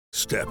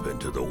Step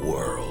into the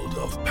world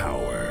of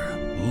power,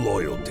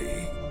 loyalty,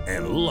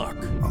 and luck.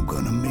 I'm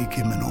gonna make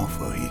him an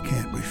offer he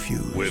can't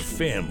refuse. With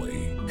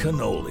family,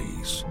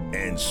 cannolis,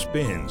 and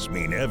spins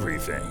mean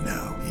everything.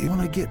 Now, you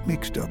wanna get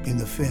mixed up in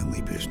the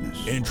family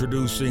business.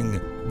 Introducing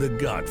The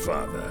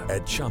Godfather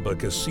at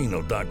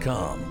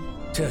ChumbaCasino.com.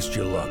 Test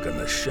your luck in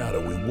the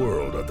shadowy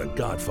world of The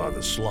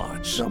Godfather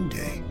slot.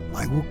 Someday,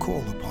 I will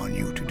call upon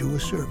you to do a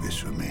service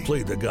for me.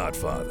 Play The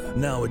Godfather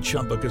now at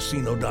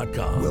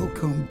ChumbaCasino.com.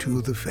 Welcome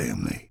to the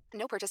family.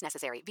 No purchase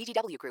necessary.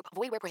 VGW Group.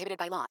 Void where prohibited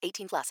by law.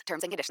 18 plus.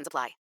 Terms and conditions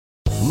apply.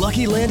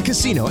 Lucky Land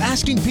Casino,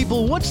 asking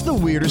people, what's the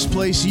weirdest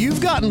place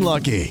you've gotten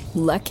lucky?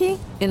 Lucky?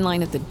 In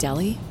line at the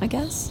deli, I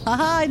guess?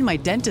 Aha, in my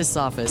dentist's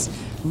office.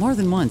 More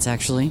than once,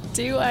 actually.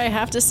 Do I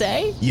have to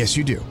say? Yes,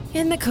 you do.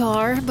 In the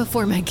car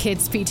before my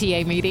kids'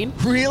 PTA meeting.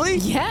 Really?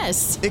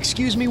 Yes.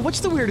 Excuse me,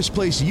 what's the weirdest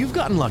place you've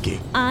gotten lucky?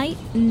 I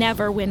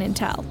never win and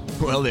tell.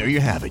 Well, there you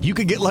have it. You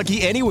can get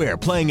lucky anywhere,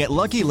 playing at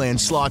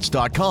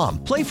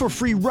LuckyLandSlots.com. Play for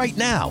free right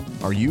now.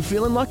 Are you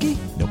feeling lucky?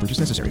 No purchase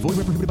necessary. Void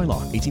where prohibited by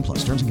law. 18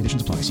 plus. Terms and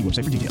conditions apply. See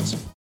website for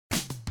details.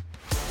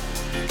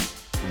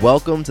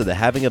 Welcome to the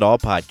Having It All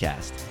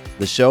podcast,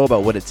 the show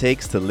about what it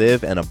takes to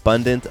live an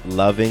abundant,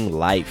 loving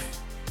life.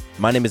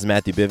 My name is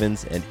Matthew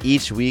Bivens, and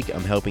each week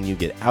I'm helping you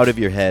get out of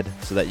your head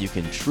so that you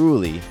can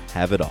truly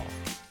have it all.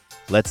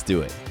 Let's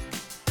do it.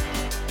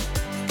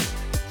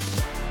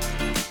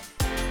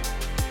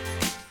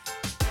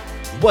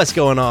 What's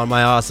going on,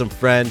 my awesome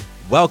friend?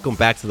 Welcome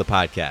back to the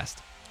podcast.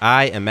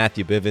 I am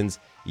Matthew Bivens,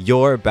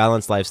 your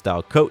balanced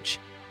lifestyle coach,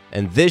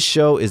 and this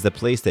show is the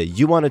place that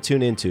you want to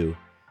tune into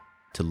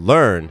to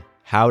learn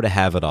how to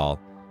have it all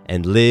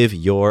and live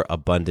your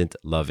abundant,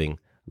 loving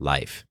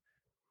life.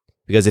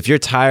 Because if you're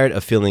tired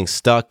of feeling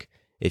stuck,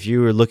 if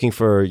you are looking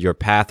for your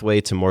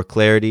pathway to more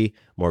clarity,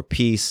 more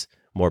peace,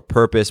 more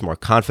purpose, more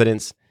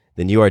confidence,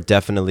 then you are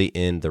definitely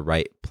in the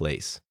right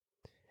place.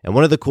 And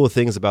one of the cool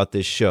things about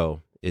this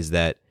show is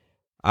that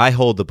I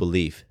hold the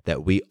belief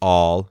that we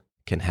all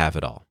can have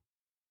it all.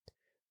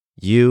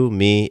 You,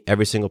 me,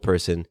 every single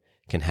person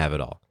can have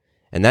it all.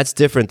 And that's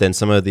different than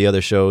some of the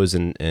other shows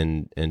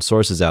and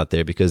sources out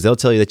there, because they'll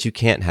tell you that you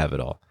can't have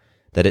it all,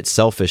 that it's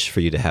selfish for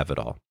you to have it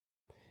all.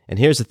 And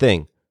here's the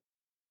thing.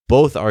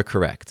 Both are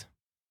correct.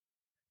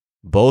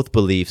 Both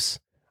beliefs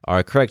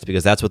are correct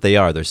because that's what they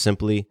are. They're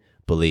simply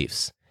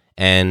beliefs.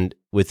 And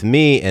with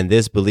me and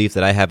this belief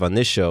that I have on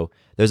this show,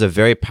 there's a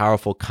very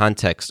powerful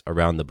context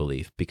around the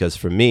belief, because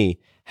for me,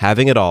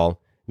 having it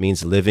all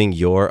means living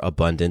your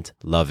abundant,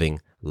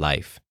 loving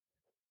life.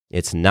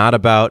 It's not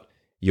about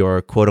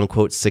your quote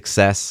unquote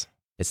success.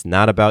 It's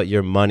not about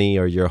your money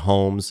or your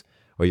homes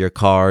or your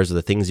cars or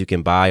the things you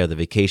can buy or the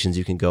vacations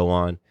you can go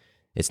on.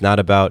 It's not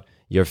about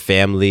your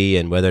family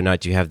and whether or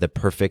not you have the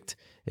perfect,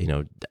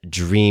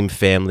 dream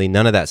family,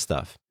 none of that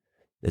stuff.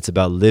 It's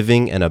about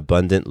living an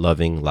abundant,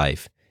 loving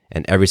life,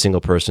 and every single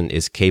person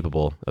is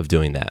capable of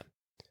doing that.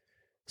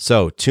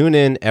 So tune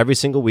in every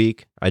single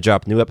week. I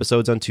drop new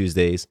episodes on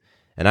Tuesdays,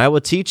 and I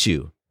will teach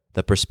you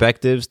the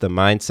perspectives, the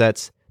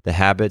mindsets, the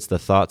habits, the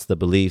thoughts, the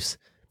beliefs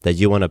that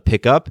you want to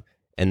pick up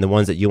and the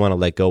ones that you want to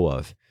let go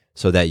of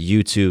so that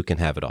you too can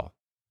have it all.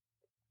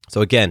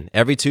 So again,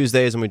 every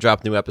Tuesday is when we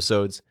drop new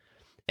episodes,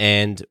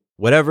 and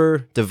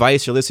whatever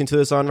device you're listening to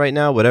this on right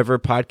now, whatever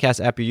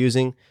podcast app you're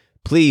using,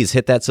 please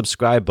hit that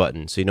subscribe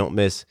button so you don't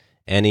miss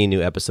any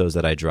new episodes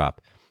that I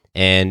drop.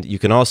 And you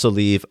can also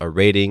leave a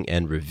rating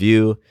and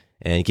review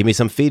and give me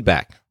some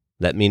feedback.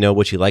 Let me know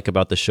what you like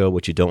about the show,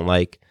 what you don't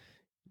like.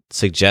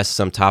 Suggest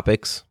some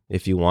topics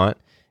if you want.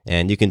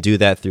 And you can do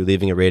that through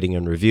leaving a rating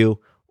and review.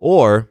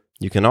 Or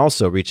you can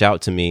also reach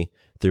out to me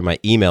through my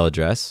email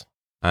address.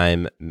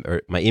 My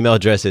email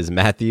address is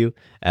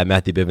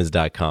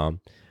matthew@matthewbivens.com.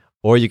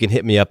 Or you can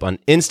hit me up on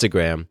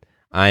Instagram.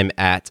 I'm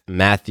at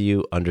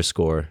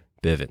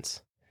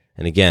Matthew_Bivens.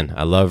 And again,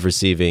 I love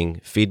receiving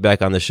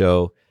feedback on the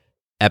show,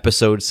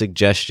 episode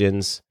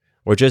suggestions,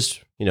 or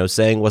just,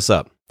 saying what's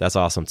up. That's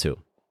awesome too.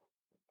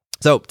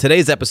 So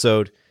today's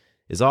episode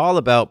is all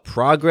about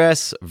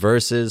progress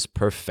versus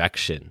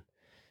perfection.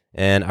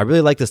 And I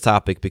really like this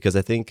topic because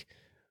I think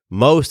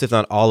most, if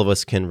not all of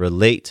us, can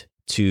relate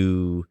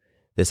to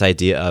this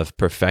idea of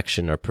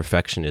perfection or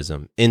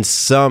perfectionism in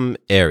some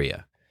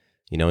area.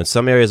 In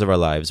some areas of our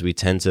lives, we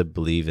tend to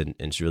believe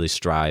and really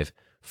strive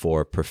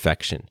for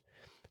perfection.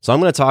 So I'm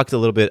going to talk a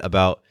little bit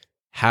about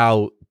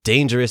how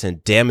dangerous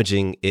and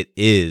damaging it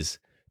is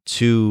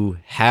to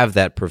have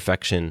that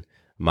perfection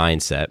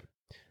mindset.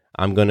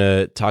 I'm going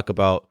to talk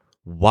about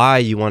why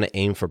you want to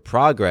aim for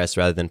progress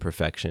rather than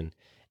perfection.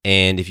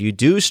 And if you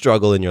do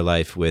struggle in your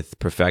life with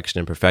perfection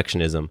and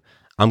perfectionism,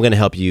 I'm going to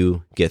help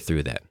you get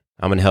through that.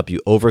 I'm going to help you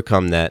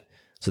overcome that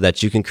so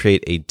that you can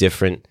create a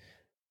different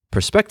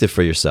perspective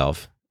for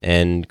yourself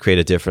and create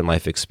a different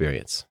life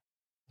experience.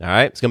 All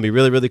right? It's going to be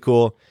really, really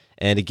cool.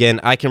 And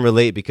again, I can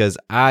relate because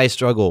I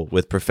struggle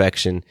with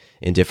perfection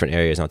in different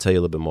areas. And I'll tell you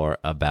a little bit more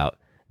about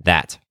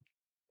that.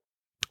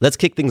 Let's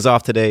kick things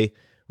off today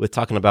with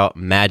talking about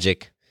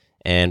magic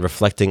and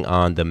reflecting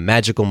on the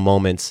magical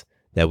moments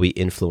that we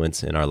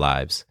influence in our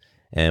lives.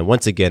 And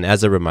once again,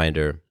 as a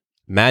reminder,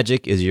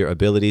 Magic is your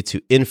ability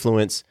to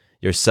influence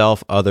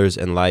yourself, others,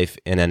 and life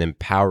in an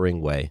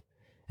empowering way.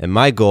 And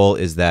my goal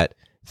is that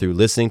through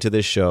listening to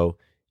this show,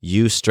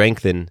 you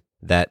strengthen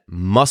that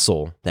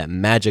muscle, that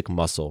magic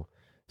muscle,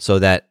 so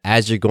that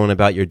as you're going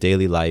about your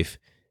daily life,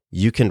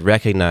 you can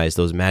recognize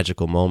those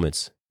magical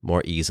moments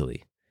more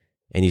easily.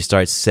 And you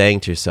start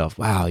saying to yourself,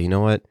 wow, you know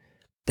what?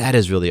 That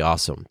is really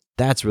awesome.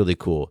 That's really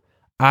cool.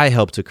 I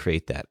helped to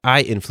create that.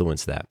 I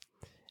influenced that.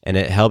 And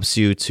it helps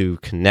you to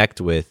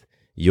connect with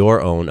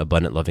your own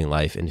abundant loving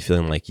life and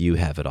feeling like you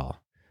have it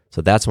all. So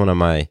that's one of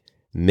my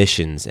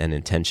missions and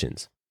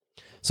intentions.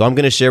 So I'm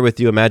going to share with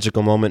you a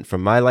magical moment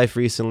from my life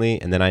recently,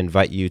 and then I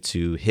invite you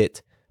to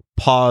hit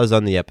pause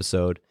on the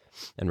episode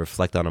and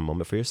reflect on a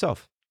moment for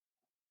yourself.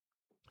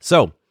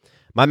 So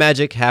my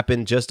magic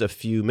happened just a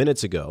few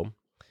minutes ago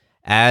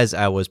as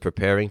I was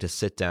preparing to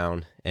sit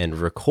down and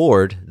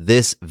record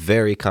this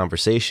very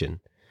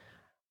conversation.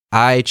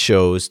 I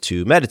chose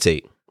to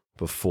meditate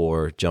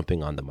before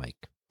jumping on the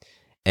mic.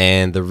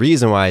 And the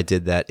reason why I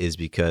did that is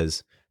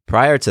because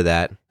prior to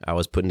that, I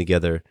was putting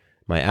together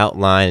my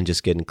outline and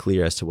just getting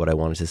clear as to what I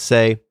wanted to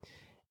say.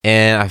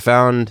 And I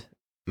found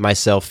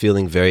myself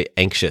feeling very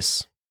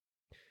anxious.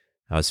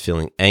 I was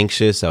feeling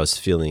anxious. I was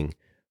feeling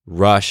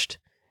rushed.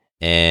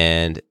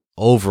 And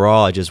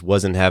overall, I just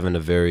wasn't having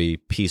a very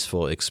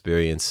peaceful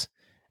experience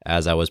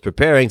as I was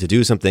preparing to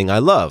do something I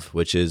love,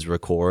 which is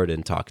record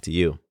and talk to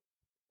you.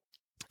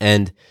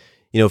 And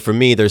for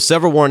me, there's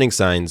several warning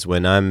signs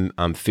when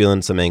I'm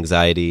feeling some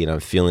anxiety and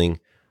I'm feeling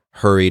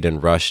hurried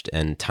and rushed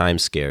and time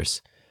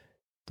scarce.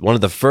 One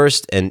of the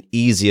first and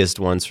easiest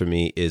ones for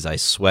me is I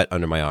sweat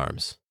under my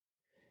arms.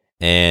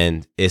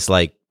 And it's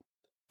like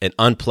an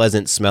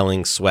unpleasant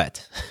smelling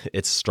sweat.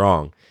 It's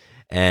strong.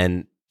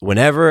 And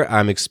whenever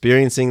I'm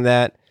experiencing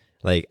that,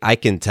 like I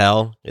can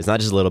tell it's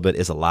not just a little bit,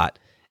 it's a lot.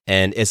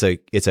 And it's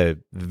a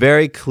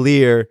very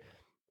clear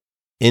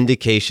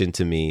indication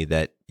to me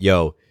that,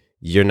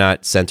 you're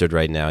not centered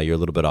right now. You're a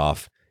little bit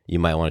off. You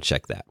might want to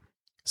check that.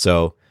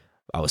 So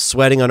I was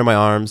sweating under my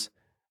arms.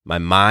 My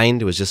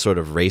mind was just sort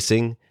of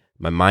racing.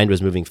 My mind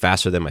was moving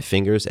faster than my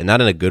fingers, and not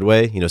in a good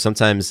way.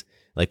 Sometimes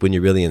like when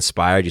you're really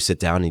inspired, you sit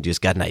down and you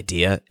just got an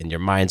idea and your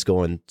mind's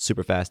going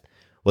super fast.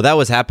 Well, that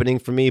was happening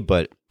for me,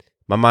 but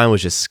my mind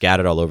was just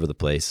scattered all over the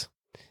place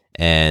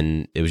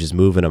and it was just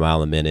moving a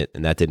mile a minute,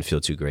 and that didn't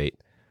feel too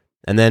great.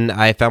 And then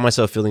I found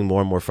myself feeling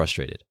more and more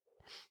frustrated.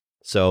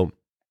 So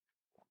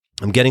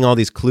I'm getting all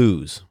these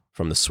clues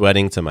from the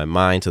sweating to my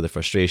mind to the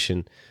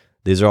frustration.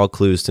 These are all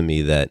clues to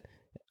me that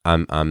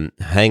I'm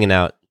hanging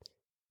out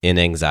in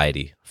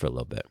anxiety for a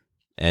little bit.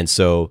 And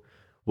so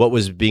what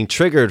was being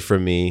triggered for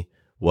me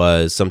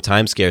was some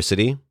time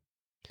scarcity.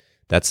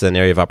 That's an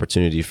area of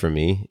opportunity for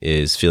me,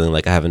 is feeling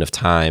like I have enough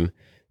time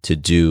to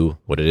do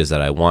what it is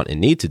that I want and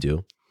need to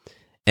do.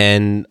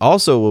 And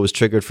also what was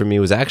triggered for me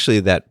was actually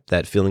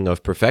that feeling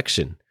of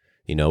perfection,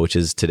 which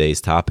is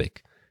today's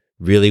topic.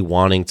 Really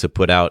wanting to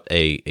put out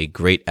a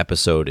great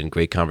episode and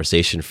great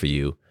conversation for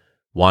you,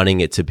 wanting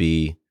it to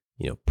be,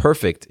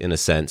 perfect in a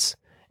sense,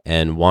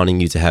 and wanting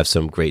you to have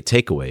some great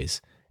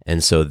takeaways.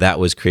 And so that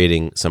was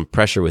creating some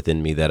pressure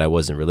within me that I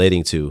wasn't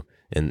relating to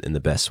in the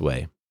best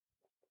way.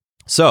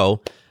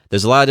 So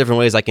there's a lot of different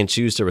ways I can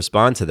choose to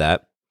respond to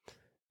that.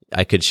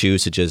 I could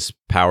choose to just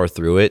power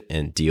through it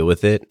and deal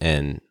with it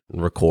and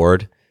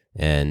record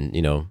and,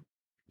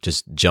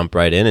 just jump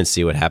right in and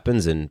see what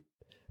happens, and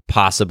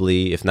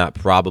possibly, if not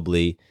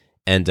probably,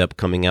 end up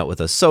coming out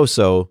with a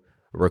so-so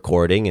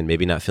recording and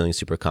maybe not feeling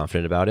super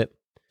confident about it.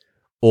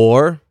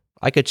 Or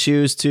I could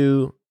choose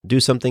to do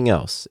something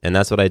else. And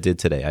that's what I did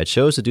today. I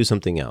chose to do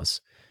something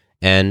else.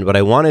 And what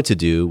I wanted to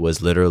do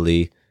was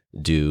literally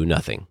do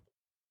nothing.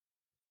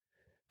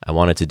 I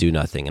wanted to do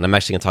nothing. And I'm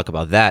actually going to talk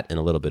about that in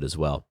a little bit as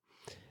well.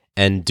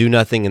 And do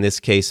nothing in this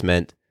case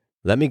meant,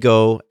 let me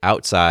go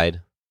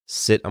outside,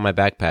 sit on my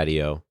back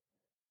patio,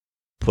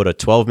 put a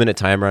 12-minute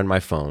timer on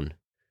my phone,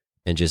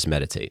 and just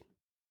meditate.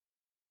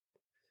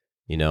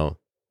 It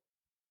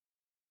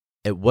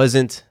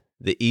wasn't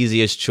the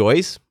easiest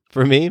choice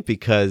for me,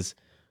 because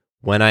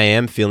when I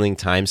am feeling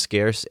time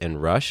scarce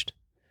and rushed,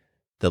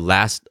 the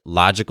last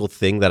logical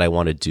thing that I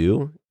want to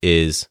do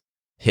is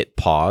hit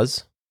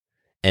pause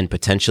and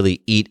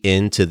potentially eat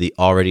into the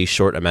already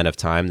short amount of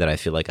time that I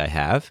feel like I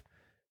have,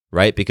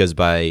 right? Because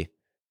by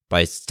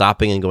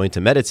stopping and going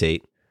to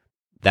meditate,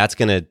 that's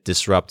going to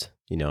disrupt,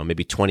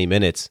 maybe 20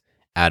 minutes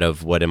out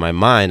of what in my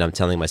mind I'm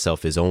telling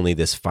myself is only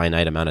this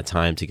finite amount of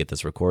time to get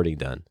this recording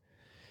done.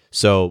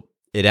 So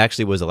it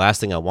actually was the last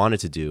thing I wanted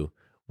to do,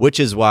 which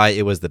is why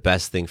it was the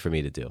best thing for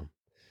me to do.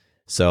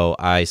 So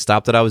I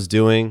stopped what I was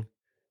doing.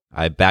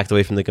 I backed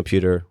away from the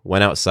computer,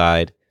 went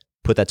outside,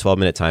 put that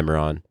 12-minute timer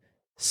on,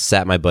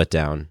 sat my butt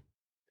down,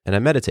 and I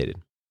meditated.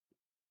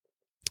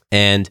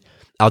 And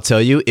I'll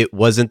tell you, it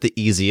wasn't the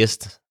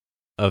easiest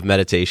of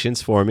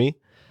meditations for me.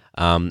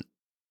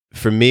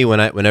 For me,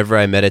 whenever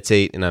I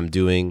meditate and I'm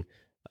doing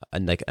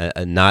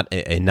a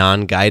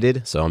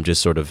non-guided, so I'm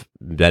just sort of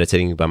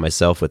meditating by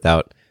myself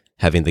without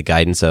having the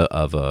guidance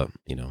of a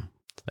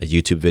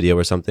YouTube video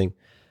or something,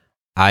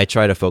 I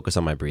try to focus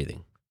on my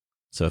breathing.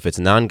 So if it's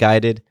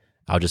non-guided,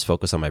 I'll just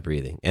focus on my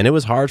breathing. And it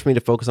was hard for me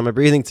to focus on my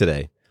breathing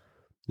today.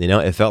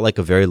 It felt like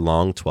a very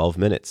long 12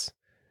 minutes.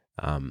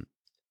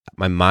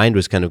 My mind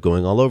was kind of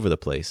going all over the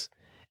place.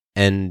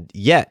 And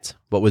yet,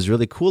 what was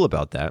really cool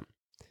about that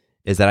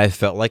is that I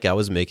felt like I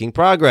was making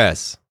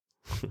progress.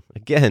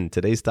 Again,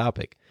 today's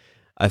topic.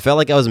 I felt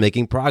like I was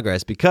making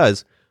progress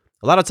because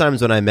a lot of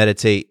times when I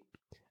meditate,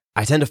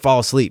 I tend to fall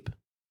asleep.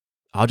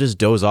 I'll just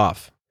doze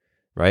off,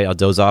 right? I'll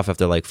doze off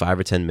after like 5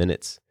 or 10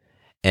 minutes.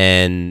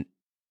 And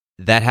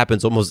that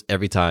happens almost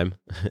every time,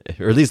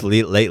 or at least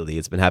lately,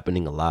 it's been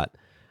happening a lot.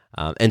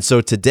 And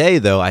so today,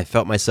 though, I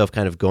felt myself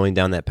kind of going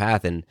down that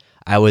path, and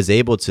I was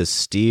able to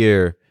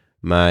steer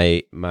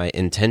my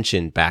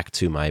intention back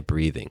to my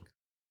breathing.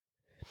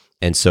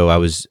 And so I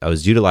was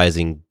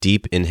utilizing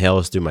deep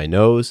inhales through my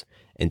nose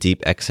and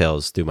deep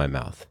exhales through my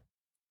mouth.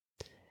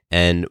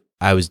 And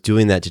I was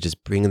doing that to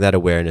just bring that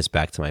awareness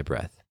back to my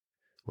breath.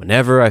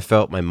 Whenever I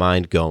felt my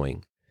mind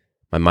going,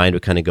 my mind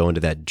would kind of go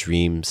into that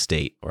dream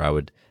state, or I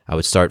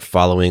would start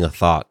following a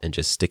thought and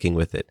just sticking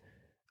with it.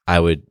 I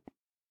would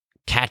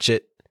catch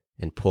it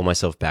and pull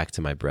myself back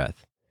to my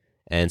breath.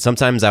 And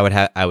sometimes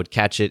I would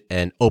catch it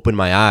and open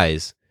my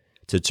eyes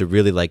to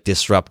really like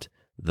disrupt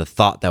the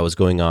thought that was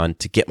going on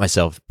to get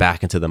myself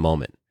back into the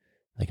moment.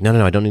 Like,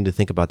 no, I don't need to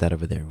think about that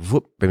over there.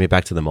 Whoop, bring me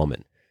back to the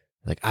moment.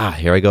 Like,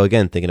 here I go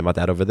again, thinking about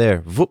that over there.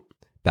 Whoop,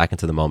 back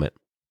into the moment.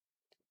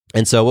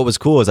 And so what was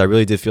cool is I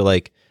really did feel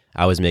like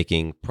I was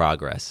making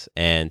progress.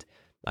 And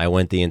I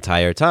went the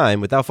entire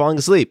time without falling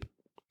asleep,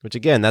 which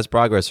again, that's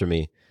progress for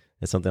me.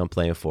 That's something I'm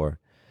playing for.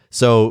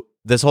 So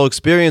this whole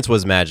experience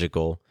was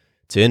magical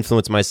to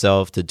influence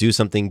myself to do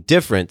something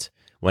different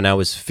when I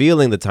was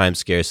feeling the time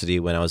scarcity,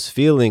 when I was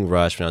feeling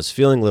rushed, when I was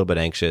feeling a little bit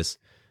anxious.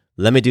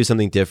 Let me do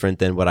something different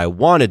than what I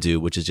want to do,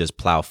 which is just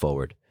plow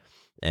forward.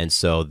 And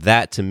so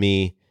that to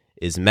me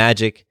is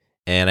magic.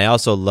 And I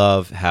also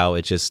love how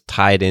it just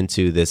tied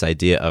into this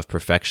idea of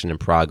perfection and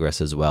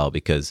progress as well,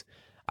 because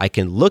I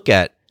can look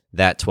at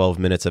that 12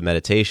 minutes of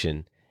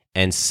meditation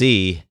and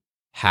see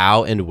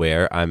how and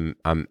where I'm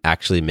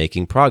actually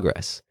making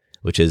progress,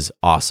 which is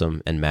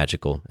awesome and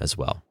magical as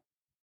well.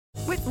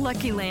 With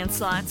Lucky Land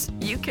Slots,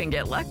 you can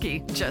get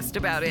lucky just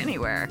about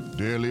anywhere.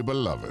 Dearly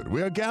beloved,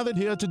 we are gathered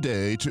here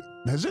today to...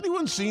 Has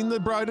anyone seen the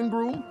bride and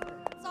groom?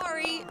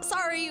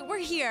 Sorry, we're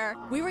here.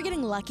 We were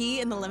getting lucky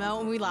in the limo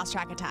and we lost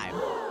track of time.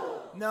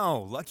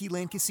 No, Lucky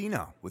Land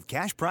Casino, with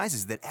cash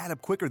prizes that add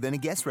up quicker than a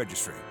guest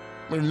registry.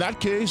 In that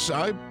case,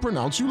 I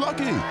pronounce you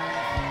lucky.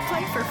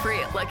 Play for free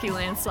at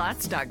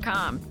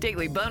LuckyLandSlots.com.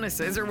 Daily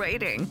bonuses are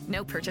waiting.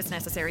 No purchase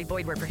necessary.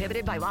 Void where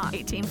prohibited by law.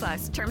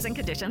 18+. Terms and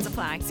conditions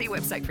apply. See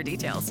website for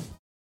details.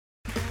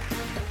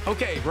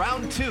 Okay,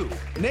 round 2.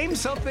 Name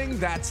something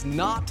that's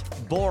not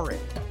boring.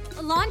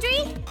 A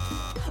laundry?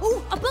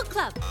 Ooh, a book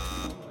club.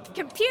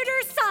 Computer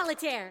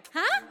solitaire,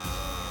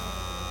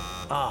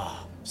 huh?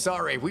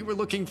 Sorry, we were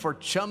looking for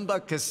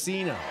Chumba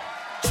Casino.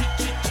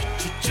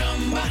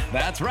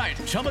 That's right.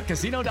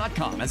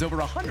 ChumbaCasino.com has over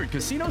 100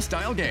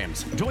 casino-style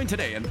games. Join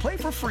today and play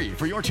for free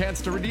for your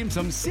chance to redeem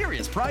some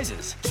serious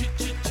prizes.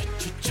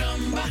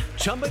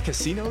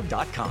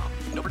 ChumbaCasino.com.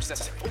 No purchase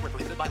necessary. Void where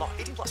prohibited by law.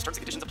 18+. Terms and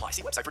conditions apply.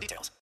 See website for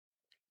details.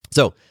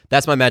 So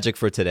that's my magic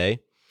for today.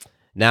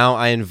 Now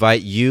I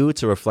invite you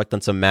to reflect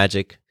on some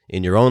magic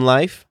in your own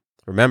life.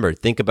 Remember,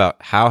 think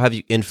about how have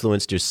you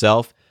influenced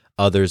yourself,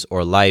 others,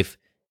 or life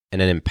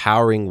in an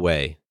empowering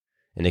way.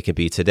 And it can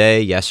be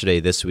today, yesterday,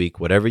 this week,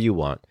 whatever you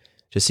want.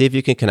 Just see if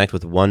you can connect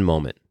with one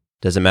moment.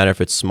 Doesn't matter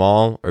if it's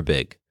small or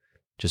big.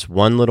 Just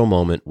one little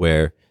moment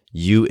where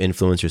you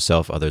influence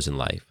yourself, others in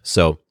life.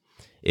 So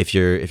if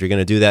you're going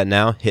to do that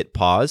now, hit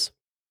pause.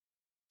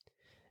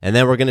 And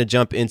then we're going to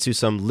jump into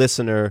some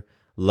listener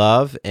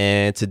love.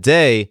 And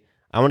today,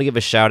 I want to give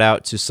a shout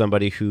out to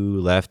somebody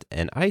who left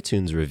an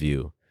iTunes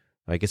review.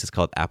 I guess it's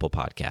called Apple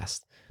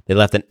Podcast. They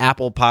left an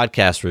Apple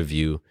Podcast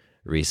review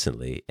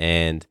recently.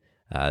 And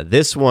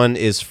this one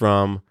is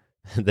from,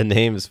 the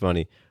name is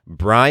funny,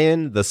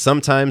 Brian the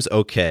Sometimes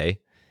Okay,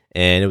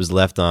 and it was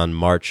left on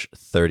March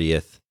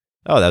 30th.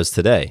 Oh, that was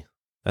today.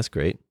 That's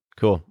great.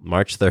 Cool.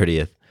 March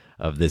 30th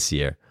of this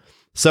year.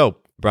 So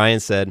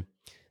Brian said,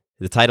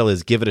 the title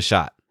is Give It a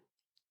Shot.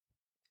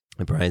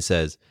 And Brian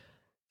says,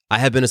 I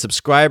have been a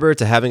subscriber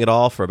to Having It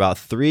All for about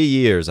 3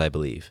 years, I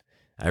believe.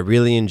 I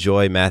really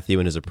enjoy Matthew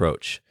and his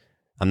approach.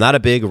 I'm not a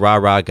big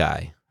rah-rah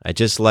guy. I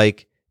just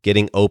like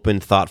getting open,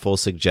 thoughtful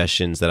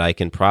suggestions that I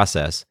can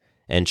process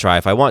and try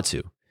if I want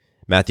to.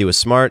 Matthew is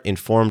smart,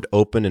 informed,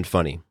 open, and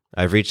funny.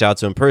 I've reached out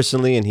to him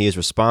personally, and he is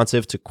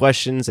responsive to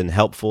questions and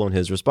helpful in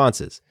his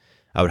responses.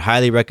 I would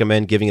highly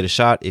recommend giving it a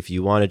shot if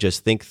you want to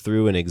just think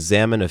through and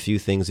examine a few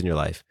things in your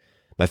life.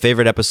 My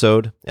favorite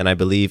episode, and I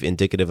believe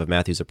indicative of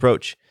Matthew's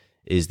approach,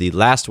 is the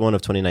last one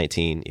of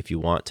 2019 if you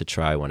want to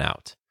try one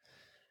out.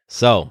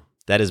 So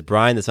that is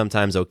Brian the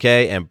Sometimes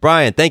Okay. And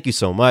Brian, thank you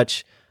so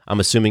much. I'm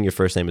assuming your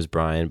first name is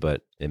Brian,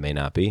 but it may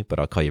not be, but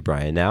I'll call you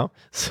Brian now.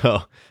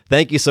 So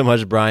thank you so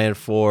much, Brian,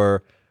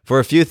 for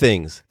a few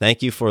things.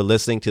 Thank you for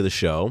listening to the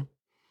show.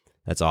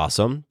 That's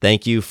awesome.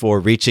 Thank you for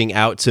reaching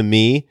out to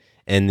me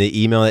and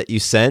the email that you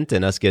sent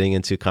and us getting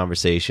into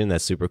conversation.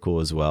 That's super cool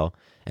as well.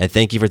 And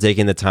thank you for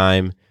taking the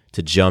time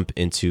to jump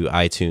into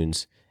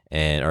iTunes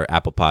or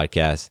Apple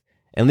Podcasts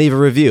and leave a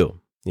review.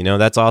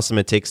 That's awesome.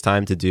 It takes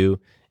time to do,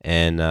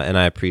 and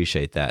I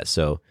appreciate that.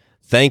 So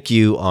thank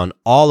you on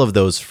all of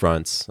those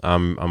fronts.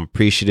 I'm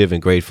appreciative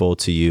and grateful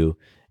to you,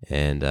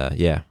 and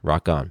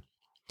rock on.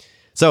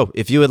 So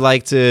if you would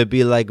like to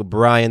be like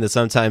Brian, the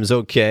Sometimes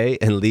Okay,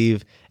 and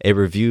leave a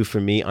review for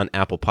me on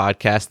Apple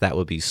Podcasts, that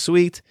would be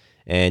sweet.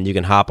 And you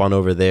can hop on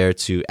over there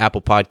to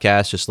Apple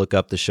Podcasts. Just look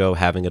up the show,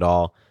 Having It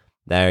All.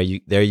 There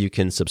you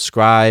can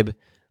subscribe,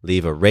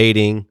 leave a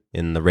rating,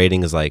 and the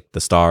rating is like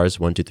the stars,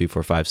 1, 2, 3,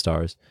 4, 5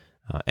 stars.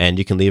 And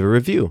you can leave a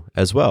review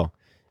as well.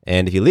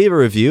 And if you leave a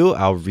review,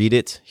 I'll read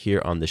it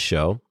here on the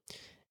show.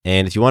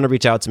 And if you want to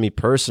reach out to me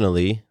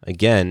personally,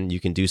 again, you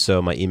can do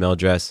so. My email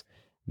address,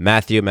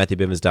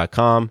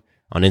 Matthew@MatthewBivens.com.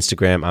 On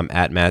Instagram, I'm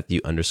at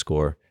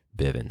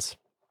Matthew_Bivens.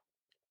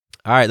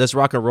 All right, let's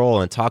rock and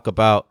roll and talk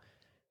about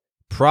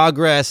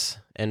progress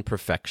and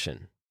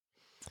perfection.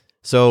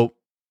 So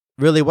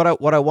really what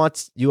I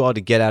want you all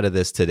to get out of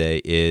this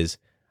today is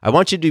I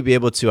want you to be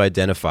able to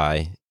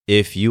identify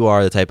if you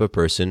are the type of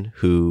person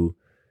who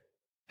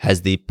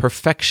has the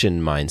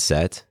perfection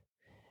mindset,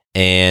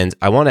 and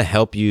I want to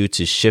help you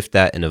to shift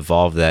that and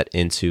evolve that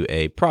into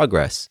a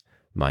progress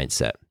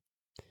mindset.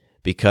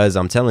 Because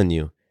I'm telling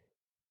you,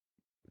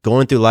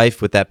 going through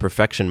life with that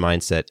perfection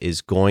mindset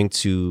is going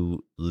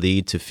to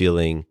lead to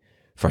feeling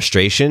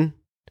frustration.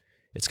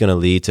 It's going to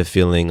lead to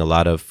feeling a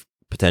lot of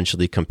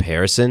potentially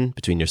comparison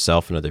between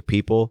yourself and other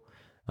people.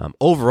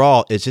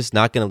 Overall, it's just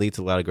not going to lead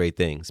to a lot of great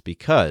things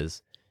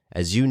because,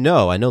 as you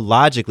know, I know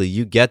logically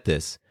you get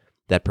this,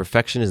 that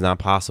perfection is not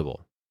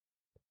possible.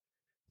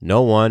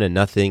 No one and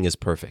nothing is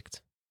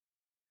perfect.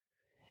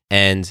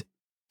 And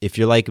if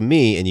you're like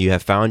me and you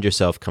have found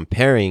yourself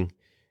comparing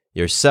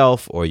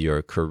yourself or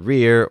your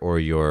career or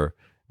your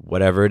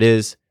whatever it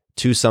is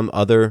to some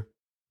other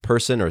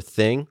person or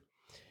thing,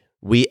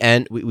 we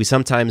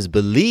sometimes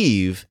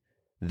believe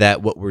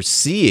that what we're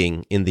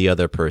seeing in the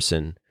other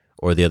person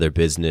or the other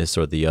business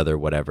or the other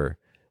whatever,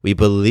 we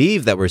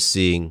believe that we're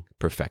seeing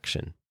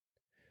perfection.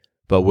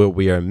 But what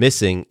we are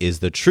missing is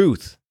the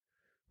truth,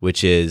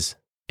 which is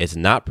it's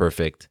not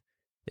perfect.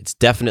 It's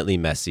definitely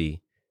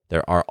messy.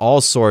 There are all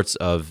sorts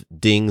of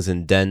dings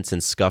and dents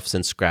and scuffs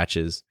and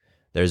scratches.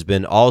 There's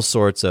been all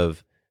sorts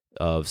of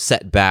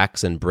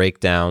setbacks and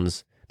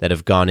breakdowns that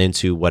have gone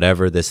into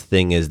whatever this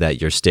thing is that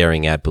you're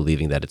staring at,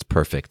 believing that it's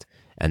perfect,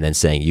 and then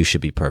saying you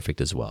should be perfect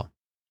as well.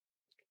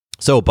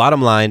 So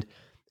bottom line,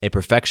 a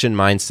perfection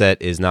mindset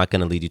is not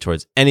going to lead you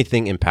towards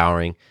anything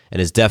empowering, and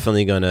is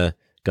definitely going to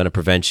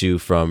prevent you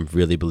from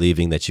really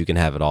believing that you can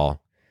have it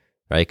all,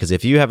 right? Because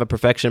if you have a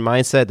perfection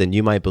mindset, then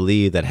you might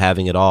believe that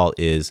having it all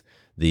is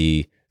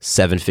the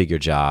 7-figure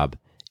job,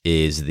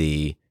 is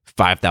the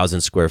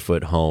 5,000 square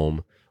foot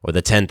home or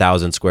the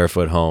 10,000 square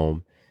foot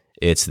home.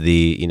 It's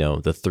the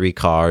 3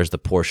 cars, the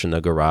Porsche in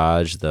the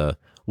garage, the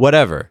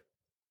whatever.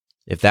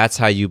 If that's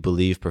how you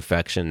believe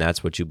perfection,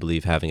 that's what you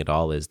believe having it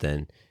all is,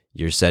 then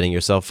you're setting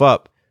yourself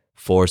up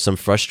for some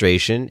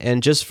frustration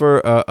and just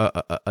for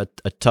a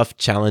tough,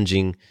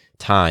 challenging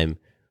time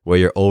where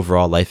your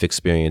overall life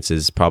experience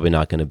is probably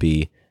not going to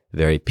be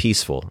very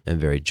peaceful and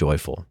very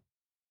joyful.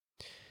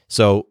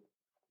 So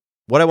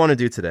what I want to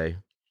do today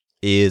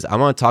is I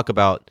want to talk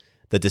about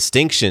the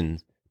distinction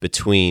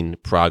between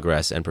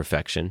progress and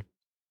perfection.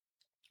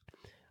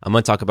 I'm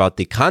going to talk about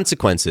the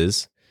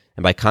consequences,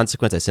 and by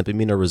consequence, I simply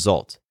mean a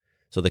result.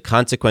 So the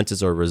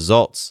consequences or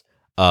results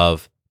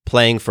of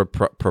playing for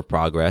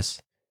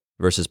progress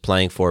versus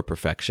playing for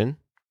perfection.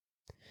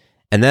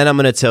 And then I'm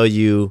going to tell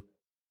you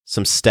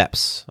some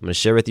steps. I'm going to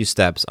share with you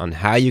steps on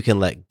how you can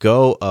let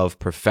go of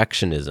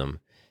perfectionism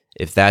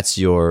if that's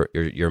your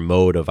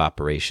mode of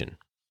operation.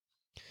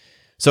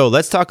 So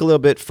let's talk a little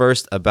bit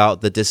first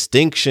about the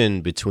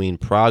distinction between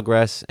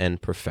progress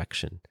and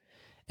perfection.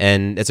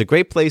 And it's a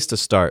great place to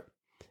start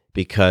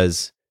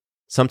because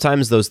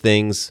sometimes those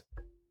things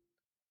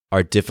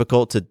are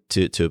difficult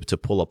to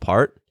pull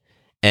apart.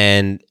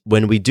 And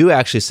when we do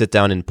actually sit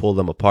down and pull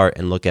them apart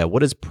and look at what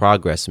does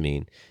progress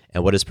mean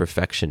and what does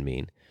perfection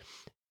mean,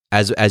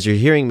 as you're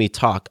hearing me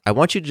talk, I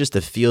want you just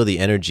to feel the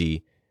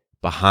energy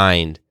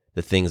behind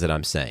the things that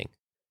I'm saying.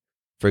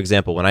 For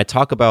example, when I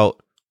talk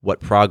about what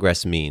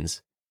progress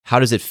means, how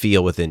does it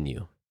feel within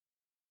you?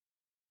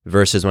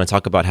 Versus when I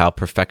talk about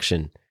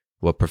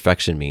what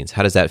perfection means,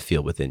 how does that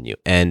feel within you?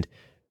 And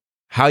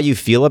how you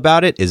feel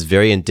about it is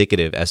very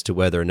indicative as to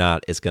whether or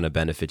not it's going to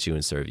benefit you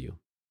and serve you.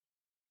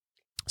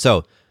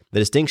 So the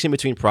distinction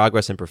between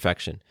progress and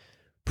perfection.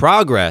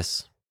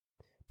 Progress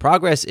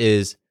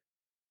is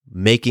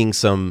making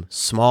some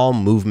small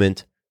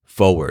movement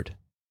forward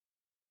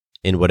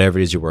in whatever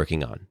it is you're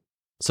working on.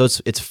 So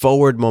it's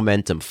forward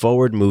momentum,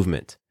 forward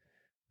movement,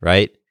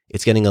 right?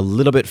 It's getting a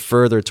little bit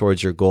further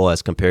towards your goal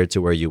as compared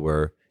to where you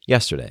were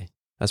yesterday.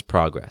 That's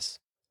progress.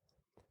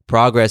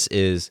 Progress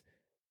is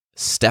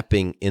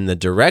stepping in the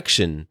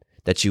direction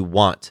that you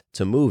want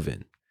to move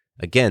in.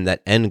 Again,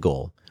 that end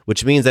goal.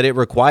 which means that it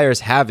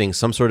requires having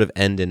some sort of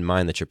end in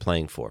mind that you're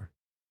playing for.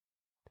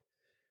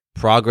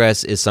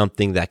 Progress is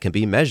something that can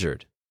be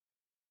measured.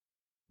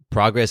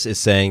 Progress is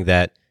saying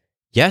that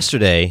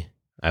yesterday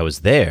I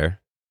was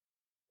there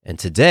and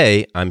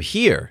today I'm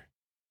here.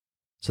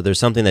 So there's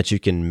something that you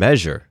can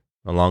measure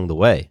along the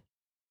way.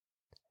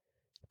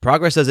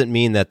 Progress doesn't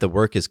mean that the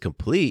work is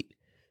complete,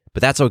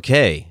 but that's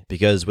okay,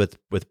 because with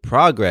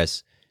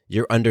progress,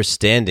 you're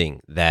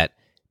understanding that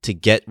to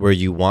get where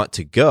you want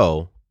to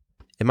go,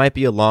 it might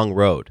be a long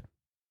road.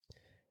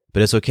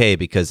 But it's okay,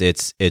 because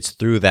it's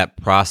through that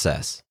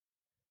process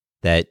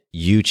that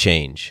you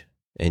change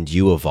and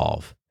you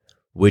evolve,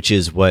 which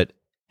is what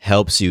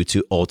helps you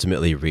to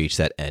ultimately reach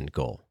that end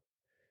goal.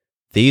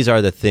 These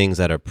are the things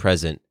that are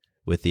present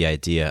with the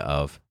idea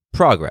of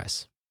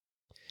progress.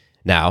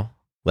 Now,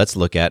 let's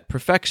look at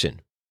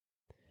perfection.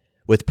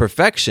 With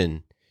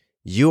perfection,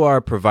 you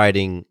are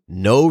providing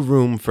no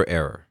room for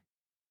error.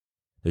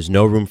 There's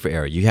no room for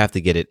error. You have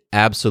to get it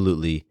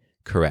absolutely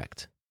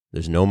correct.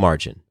 There's no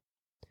margin.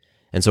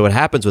 And so what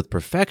happens with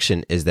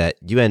perfection is that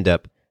you end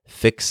up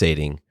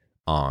fixating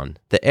on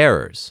the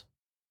errors.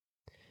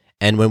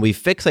 And when we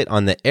fixate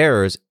on the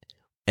errors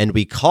and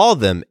we call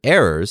them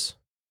errors,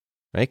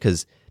 right?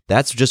 Because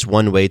that's just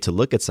one way to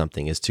look at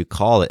something, is to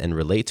call it and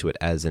relate to it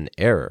as an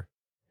error.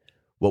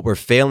 What we're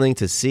failing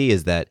to see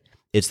is that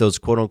it's those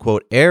quote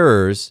unquote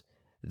errors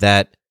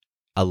that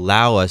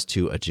allow us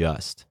to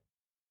adjust,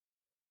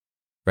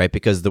 right?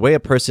 Because the way a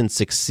person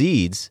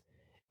succeeds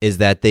is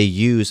that they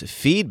use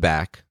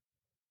feedback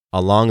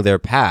along their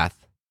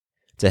path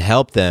to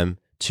help them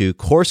to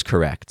course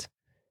correct,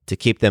 to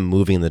keep them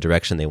moving in the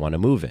direction they want to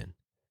move in.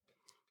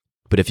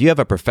 But if you have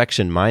a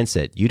perfection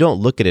mindset, you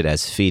don't look at it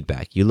as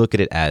feedback. You look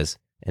at it as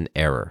an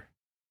error.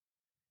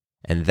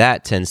 And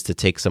that tends to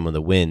take some of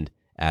the wind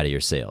out of your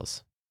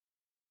sails.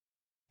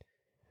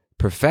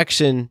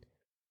 Perfection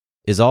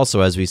is also,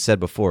 as we said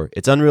before,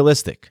 it's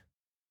unrealistic.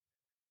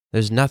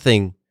 There's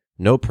nothing,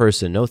 no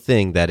person, no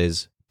thing that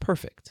is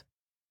perfect,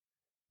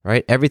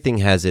 right? Everything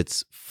has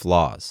its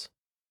flaws.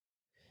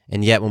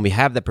 And yet when we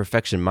have that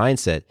perfection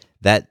mindset,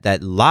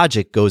 that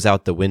logic goes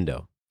out the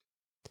window.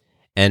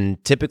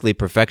 And typically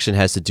perfection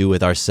has to do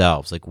with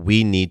ourselves. Like,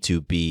 we need to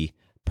be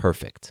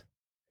perfect.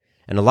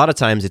 And a lot of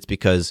times it's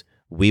because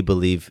we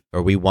believe,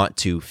 or we want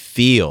to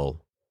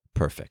feel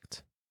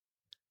perfect.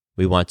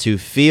 We want to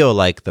feel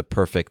like the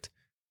perfect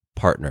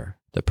partner,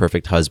 the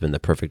perfect husband, the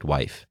perfect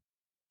wife.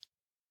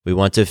 We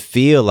want to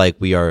feel like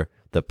we are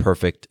the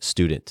perfect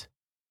student.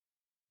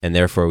 And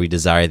therefore we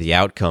desire the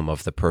outcome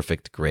of the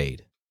perfect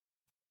grade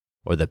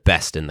or the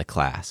best in the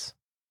class.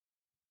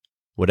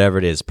 Whatever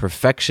it is,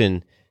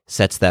 perfection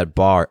sets that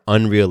bar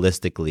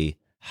unrealistically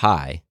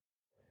high.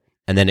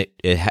 And then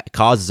it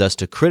causes us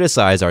to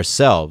criticize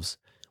ourselves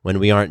when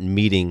we aren't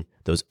meeting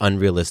those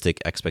unrealistic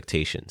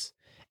expectations.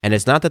 And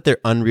it's not that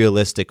they're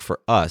unrealistic for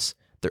us.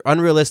 They're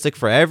unrealistic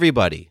for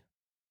everybody,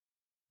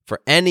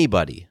 for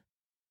anybody.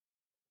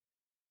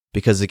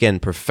 Because again,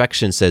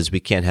 perfection says we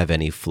can't have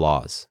any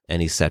flaws,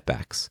 any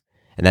setbacks.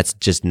 And that's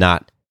just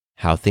not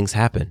how things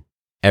happen.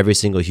 Every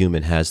single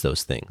human has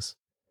those things.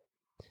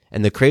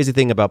 And the crazy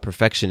thing about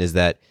perfection is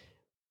that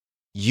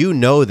you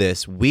know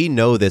this, we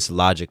know this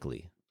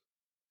logically.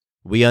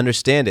 We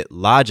understand it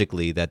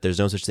logically that there's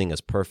no such thing as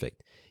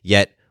perfect.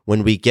 Yet,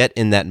 when we get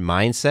in that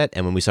mindset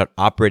and when we start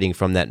operating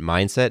from that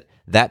mindset,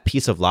 that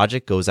piece of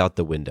logic goes out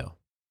the window.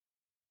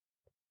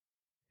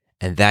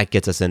 And that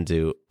gets us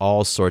into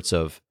all sorts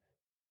of,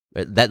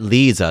 that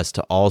leads us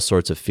to all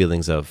sorts of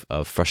feelings of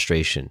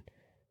frustration.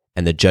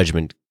 And the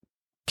judgment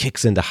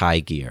kicks into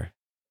high gear.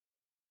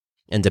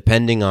 And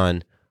depending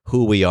on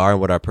who we are and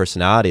what our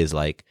personality is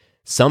like,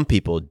 some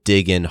people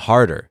dig in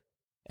harder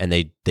and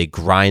they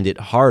grind it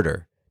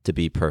harder to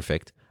be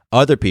perfect.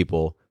 Other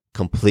people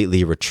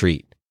completely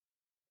retreat.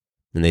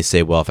 And they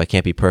say, well, if I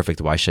can't be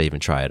perfect, why should I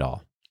even try at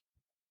all?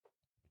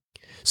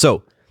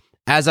 So,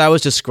 as I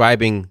was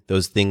describing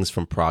those things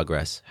from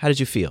progress, how did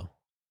you feel?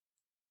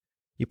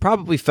 You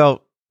probably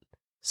felt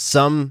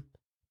some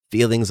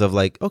feelings of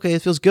like, okay,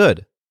 it feels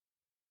good.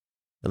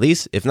 At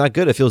least, if not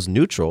good, it feels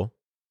neutral.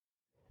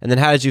 And then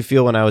how did you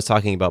feel when I was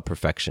talking about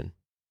perfection?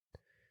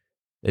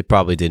 It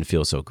probably didn't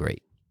feel so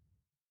great.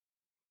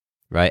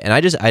 Right? And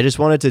I just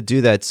wanted to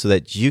do that so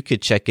that you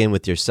could check in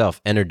with yourself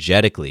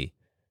energetically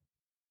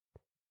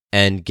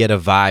and get a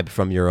vibe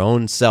from your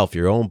own self,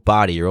 your own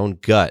body, your own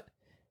gut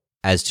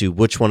as to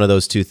which one of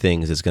those two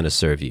things is going to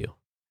serve you.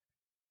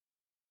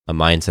 A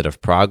mindset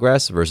of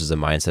progress versus a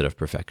mindset of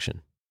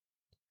perfection.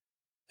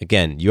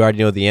 Again, you already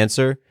know the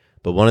answer,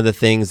 but one of the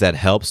things that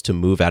helps to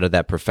move out of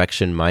that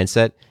perfection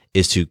mindset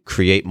is to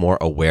create more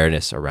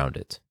awareness around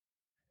it.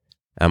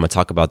 I'm going to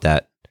talk about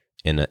that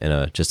in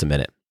just a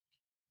minute.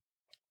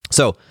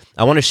 So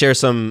I want to share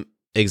some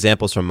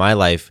examples from my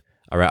life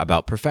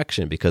about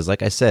perfection because,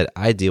 like I said,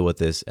 I deal with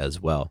this as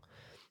well.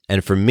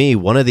 And for me,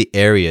 one of the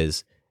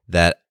areas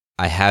that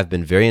I have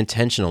been very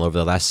intentional over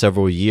the last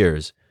several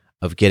years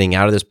of getting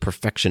out of this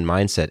perfection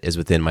mindset is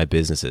within my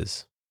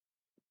businesses.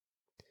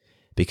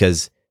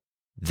 Because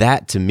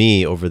that, to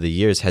me, over the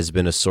years has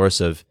been a source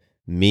of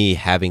me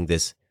having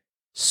this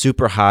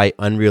super high,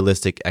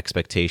 unrealistic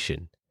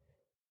expectation,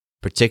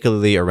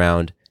 particularly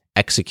around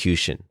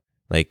execution.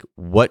 Like,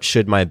 what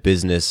should my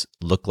business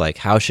look like?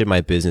 How should my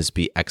business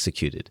be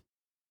executed?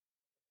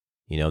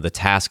 You know, the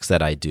tasks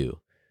that I do,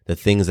 the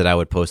things that I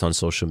would post on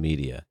social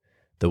media,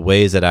 the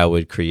ways that I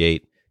would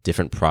create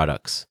different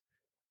products.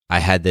 I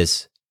had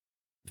this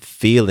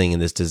feeling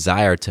and this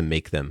desire to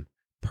make them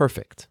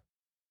perfect.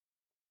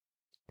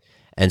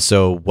 And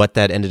so what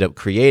that ended up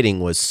creating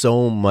was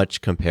so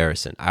much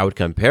comparison. I would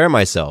compare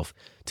myself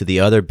to the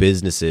other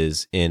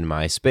businesses in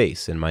my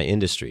space, in my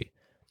industry.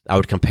 I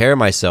would compare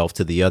myself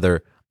to the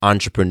other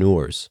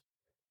entrepreneurs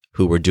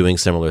who were doing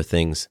similar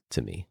things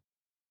to me.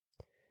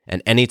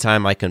 And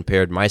anytime I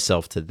compared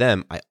myself to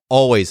them, I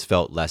always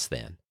felt less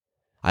than.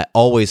 I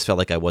always felt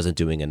like I wasn't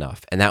doing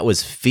enough. And that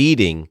was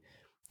feeding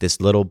this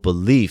little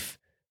belief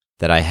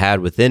that I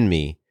had within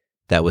me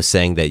that was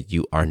saying that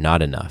you are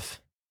not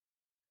enough.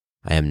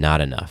 I am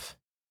not enough.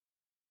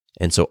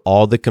 And so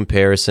all the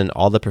comparison,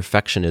 all the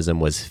perfectionism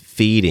was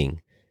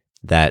feeding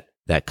that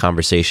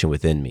conversation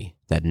within me,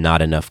 that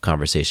not enough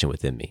conversation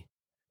within me.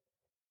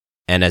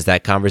 And as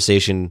that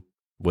conversation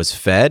was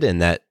fed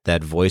and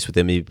that voice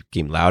within me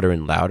became louder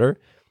and louder,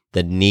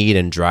 the need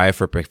and drive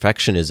for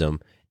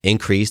perfectionism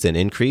increased and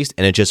increased,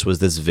 and it just was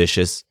this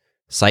vicious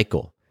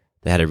cycle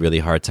that I had a really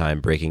hard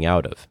time breaking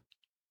out of.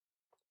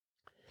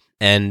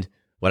 And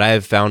what I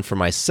have found for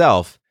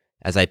myself,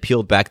 as I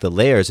peeled back the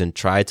layers and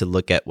tried to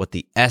look at what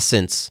the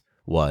essence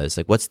was,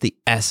 like what's the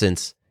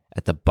essence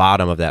at the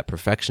bottom of that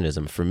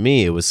perfectionism, for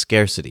me, it was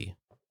scarcity.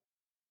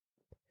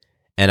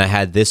 And I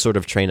had this sort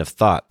of train of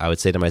thought. I would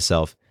say to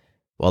myself,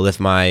 well, if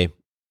my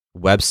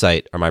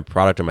website or my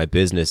product or my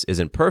business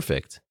isn't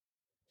perfect,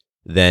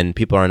 then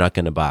people are not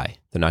going to buy.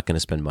 They're not going to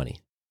spend money.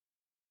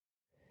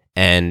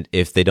 And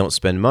if they don't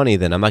spend money,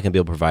 then I'm not going to be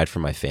able to provide for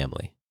my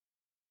family.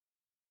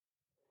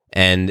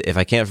 And if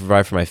I can't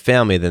provide for my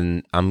family,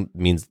 then that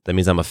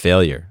means I'm a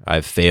failure.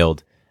 I've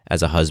failed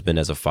as a husband,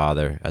 as a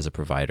father, as a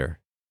provider.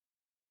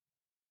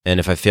 And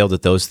if I failed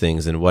at those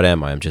things, then what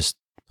am I?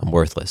 I'm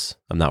worthless.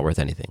 I'm not worth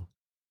anything.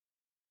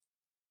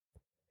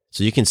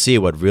 So you can see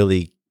what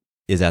really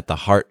is at the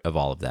heart of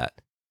all of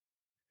that.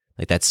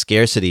 Like that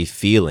scarcity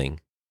feeling,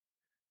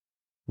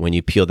 when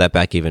you peel that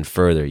back even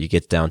further, you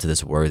get down to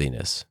this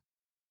worthiness,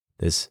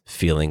 this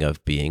feeling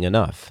of being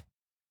enough.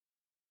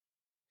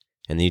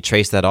 And then you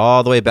trace that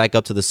all the way back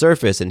up to the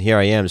surface, and here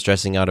I am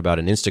stressing out about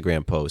an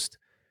Instagram post,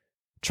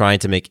 trying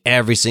to make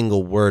every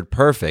single word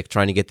perfect,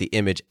 trying to get the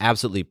image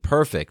absolutely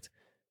perfect,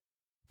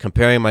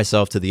 comparing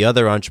myself to the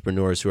other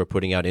entrepreneurs who are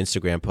putting out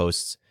Instagram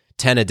posts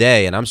 10 a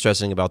day, and I'm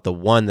stressing about the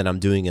one that I'm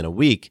doing in a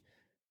week,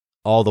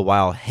 all the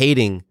while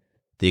hating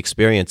the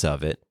experience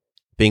of it,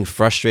 being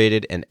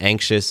frustrated and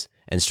anxious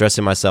and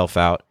stressing myself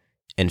out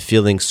and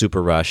feeling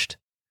super rushed.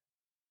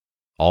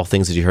 All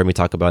things that you heard me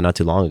talk about not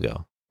too long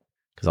ago,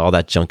 because all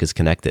that junk is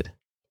connected.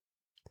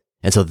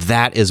 And so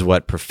that is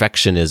what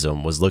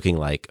perfectionism was looking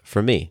like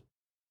for me.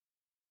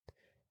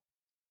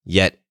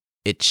 Yet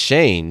it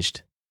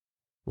changed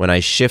when I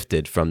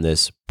shifted from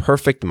this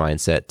perfect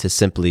mindset to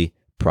simply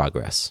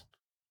progress.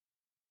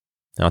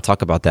 And I'll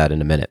talk about that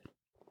in a minute.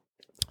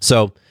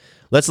 So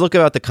let's look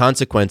about the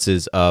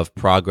consequences of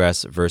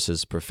progress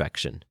versus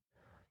perfection,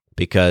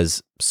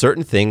 because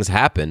certain things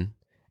happen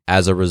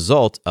as a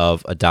result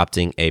of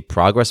adopting a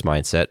progress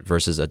mindset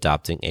versus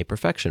adopting a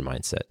perfection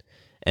mindset.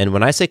 And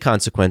when I say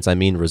consequence, I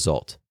mean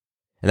result.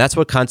 And that's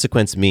what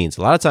consequence means.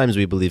 A lot of times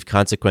we believe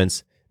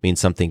consequence means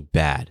something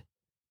bad.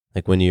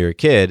 Like when you're a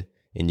kid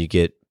and you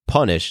get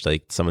punished,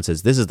 like someone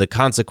says, this is the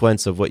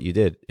consequence of what you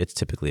did, it's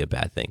typically a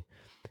bad thing.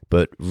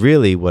 But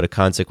really what a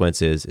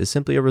consequence is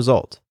simply a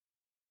result,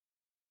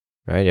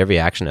 right? Every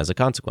action has a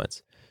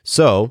consequence.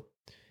 So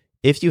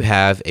if you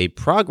have a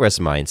progress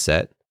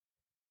mindset,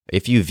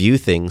 if you view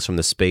things from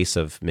the space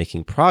of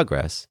making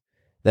progress,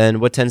 then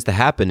what tends to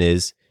happen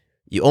is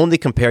you only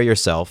compare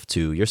yourself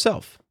to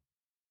yourself,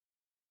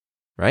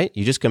 right?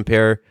 You just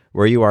compare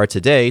where you are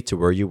today to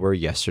where you were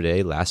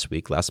yesterday, last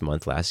week, last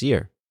month, last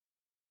year.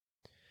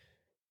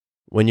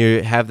 When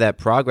you have that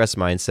progress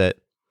mindset,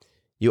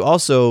 you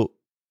also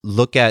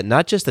look at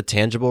not just the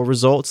tangible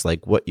results,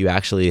 like what you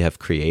actually have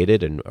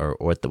created or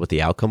what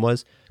the outcome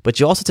was, but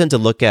you also tend to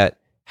look at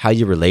how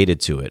you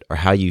related to it or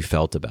how you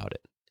felt about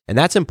it. And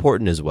that's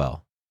important as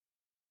well.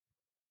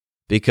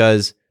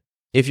 Because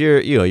if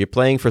you're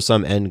playing for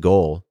some end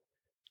goal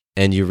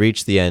and you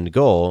reach the end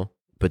goal,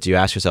 but you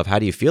ask yourself, how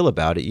do you feel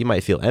about it? You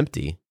might feel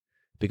empty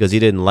because you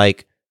didn't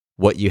like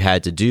what you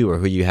had to do or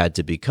who you had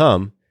to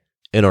become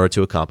in order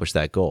to accomplish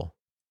that goal.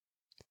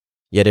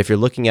 Yet if you're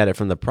looking at it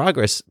from the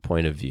progress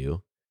point of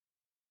view,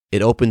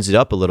 it opens it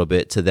up a little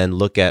bit to then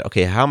look at,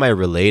 okay, how am I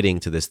relating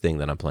to this thing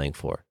that I'm playing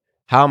for?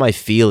 How am I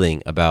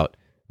feeling about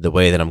the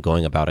way that I'm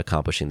going about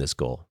accomplishing this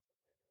goal?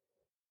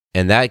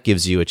 And that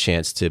gives you a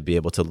chance to be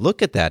able to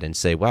look at that and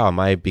say, wow, am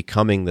I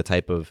becoming the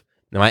type of,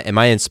 am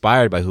I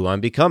inspired by who I'm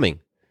becoming?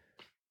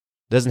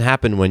 It doesn't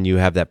happen when you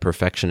have that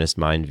perfectionist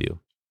mind view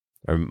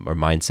or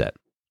mindset.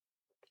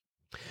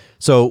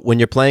 So when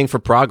you're playing for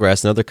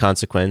progress, another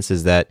consequence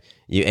is that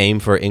you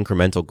aim for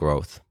incremental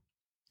growth.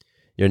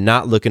 You're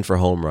not looking for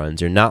home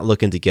runs. You're not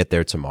looking to get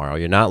there tomorrow.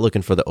 You're not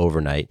looking for the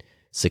overnight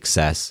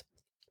success.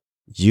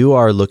 You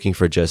are looking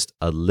for just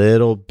a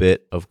little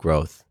bit of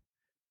growth,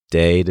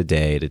 day to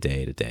day to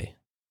day to day.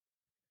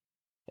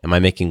 Am I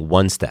making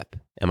one step?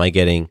 Am I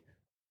getting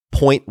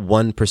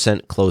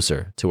 0.1%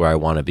 closer to where I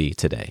want to be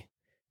today?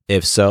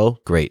 If so,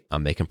 great,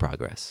 I'm making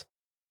progress.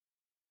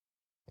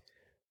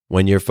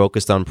 When you're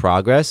focused on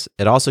progress,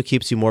 it also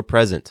keeps you more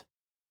present.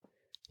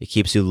 It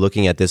keeps you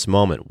looking at this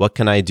moment. What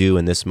can I do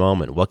in this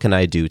moment? What can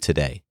I do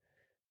today?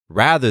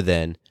 Rather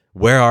than,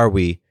 where are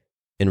we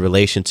in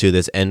relation to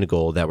this end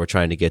goal that we're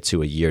trying to get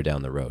to a year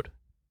down the road?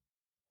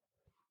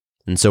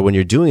 And so when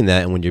you're doing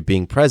that and when you're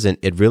being present,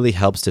 it really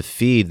helps to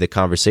feed the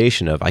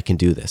conversation of, I can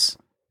do this.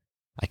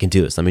 I can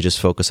do this. Let me just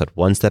focus on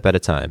one step at a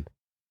time.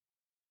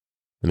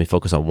 Let me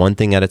focus on one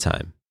thing at a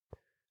time.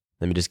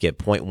 Let me just get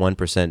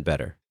 0.1%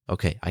 better.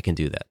 Okay, I can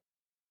do that.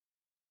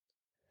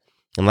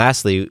 And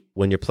lastly,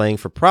 when you're playing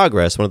for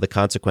progress, one of the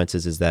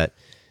consequences is that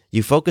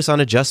you focus on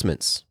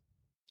adjustments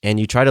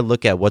and you try to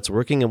look at what's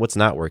working and what's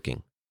not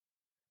working.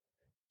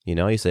 You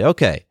know, you say,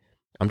 okay,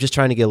 I'm just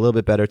trying to get a little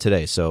bit better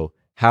today. So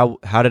how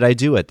did I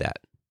do at that?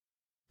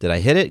 Did I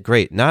hit it?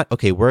 Great. Not,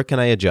 okay, where can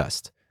I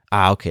adjust?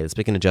 Okay, let's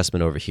make an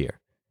adjustment over here.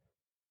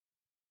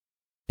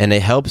 And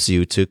it helps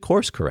you to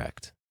course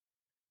correct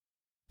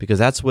because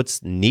that's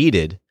what's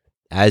needed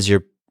as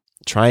you're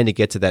trying to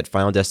get to that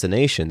final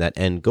destination, that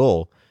end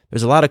goal.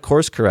 There's a lot of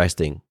course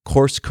correcting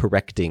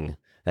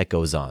that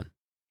goes on.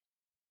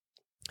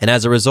 And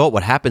as a result,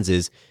 what happens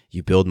is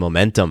you build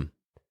momentum,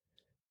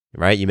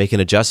 right? You make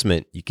an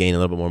adjustment, you gain a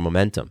little bit more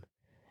momentum.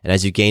 And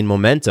as you gain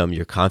momentum,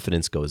 your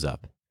confidence goes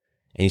up.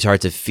 And you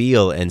start to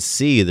feel and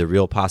see the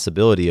real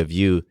possibility of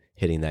you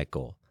hitting that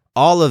goal.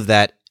 All of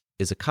that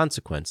is a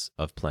consequence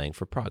of playing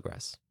for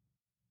progress.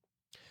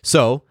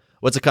 So,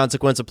 what's a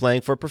consequence of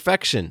playing for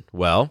perfection?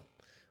 Well,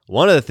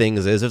 one of the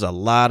things is there's a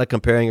lot of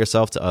comparing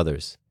yourself to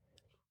others.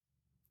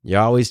 You're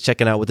always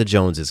checking out what the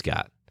Joneses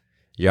got.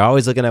 You're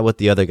always looking at what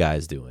the other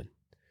guy's doing.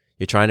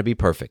 You're trying to be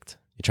perfect.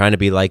 You're trying to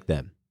be like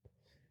them.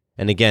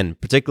 And again,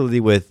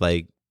 particularly with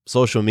like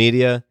social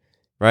media,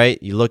 right?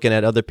 You're looking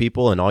at other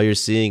people and all you're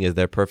seeing is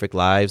their perfect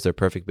lives, their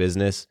perfect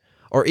business,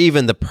 or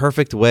even the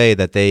perfect way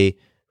that they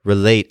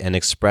relate and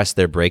express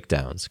their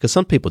breakdowns. Because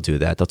some people do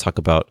that. They'll talk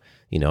about,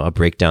 a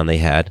breakdown they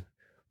had,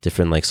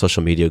 different like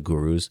social media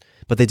gurus,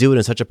 but they do it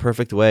in such a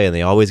perfect way and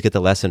they always get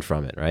the lesson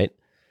from it, right?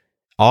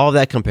 All of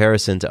that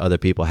comparison to other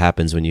people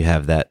happens when you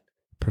have that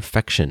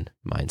perfection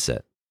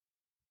mindset.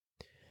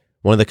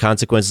 One of the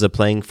consequences of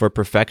playing for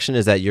perfection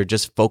is that you're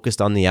just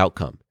focused on the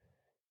outcome.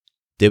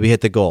 Did we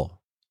hit the goal?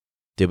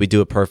 Did we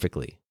do it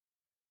perfectly?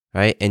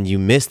 Right? And you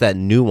miss that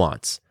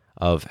nuance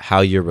of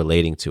how you're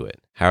relating to it.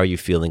 How are you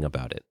feeling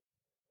about it?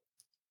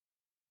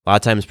 A lot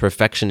of times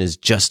perfection is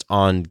just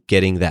on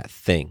getting that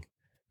thing,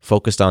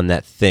 focused on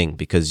that thing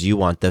because you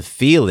want the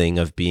feeling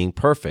of being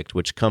perfect,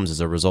 which comes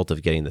as a result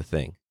of getting the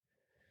thing.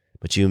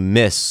 But you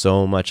miss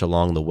so much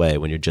along the way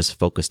when you're just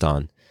focused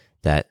on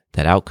that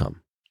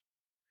outcome.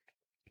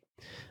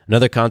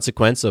 Another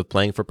consequence of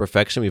playing for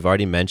perfection we've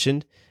already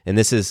mentioned, and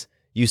this is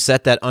you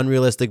set that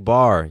unrealistic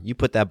bar. You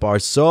put that bar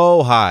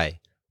so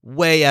high,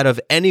 way out of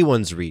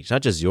anyone's reach,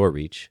 not just your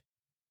reach,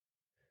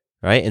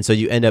 right? And so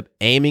you end up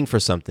aiming for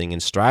something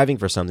and striving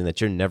for something that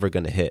you're never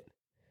going to hit.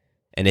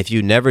 And if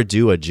you never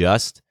do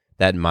adjust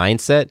that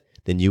mindset,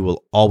 then you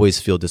will always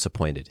feel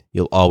disappointed.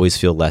 You'll always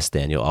feel less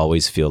than. You'll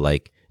always feel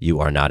like you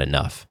are not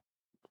enough.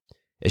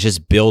 It's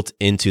just built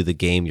into the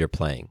game you're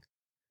playing,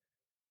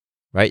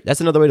 right? That's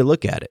another way to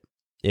look at it.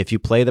 If you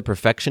play the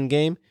perfection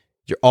game,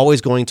 you're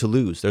always going to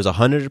lose. There's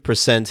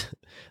 100%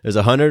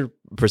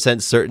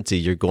 certainty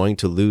you're going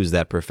to lose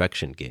that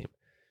perfection game.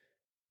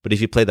 But if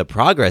you play the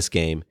progress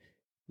game,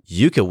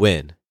 you can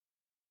win.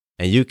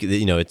 And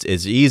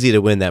it's easy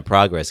to win that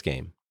progress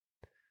game.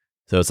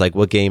 So it's like,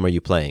 what game are you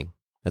playing?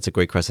 That's a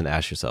great question to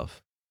ask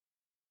yourself.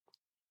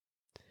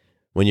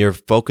 When you're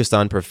focused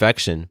on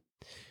perfection,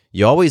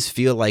 you always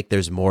feel like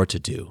there's more to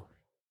do.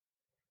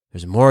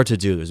 There's more to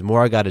do. There's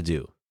more I got to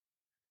do.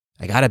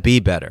 I got to be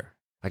better.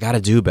 I got to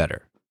do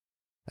better.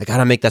 I got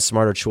to make that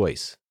smarter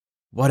choice.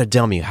 What a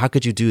dummy. How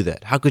could you do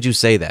that? How could you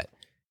say that?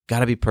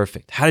 Got to be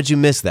perfect. How did you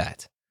miss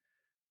that?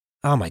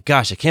 Oh my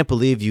gosh, I can't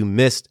believe you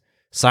missed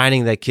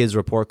signing that kid's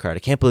report card.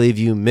 I can't believe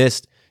you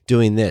missed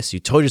doing this. You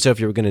told yourself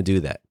you were going to do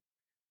that.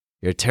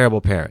 You're a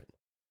terrible parent.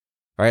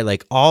 Right?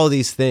 Like all of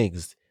these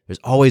things, there's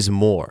always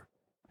more.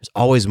 There's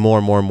always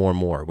more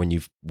when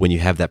you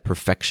have that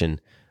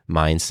perfection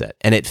mindset.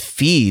 And it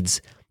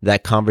feeds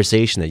that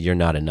conversation that you're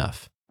not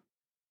enough,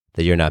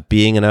 that you're not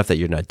being enough, that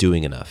you're not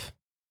doing enough.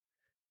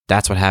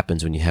 That's what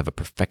happens when you have a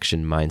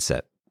perfection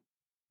mindset.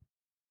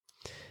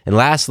 And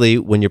lastly,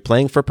 when you're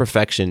playing for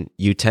perfection,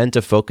 you tend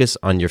to focus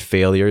on your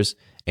failures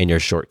and your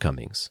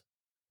shortcomings.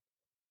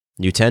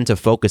 You tend to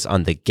focus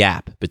on the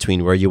gap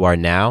between where you are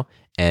now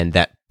and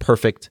that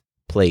perfect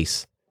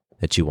place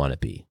that you want to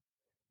be.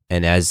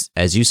 And as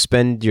you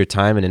spend your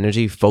time and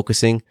energy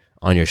focusing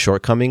on your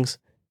shortcomings,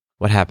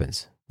 what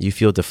happens? you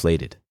feel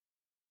deflated.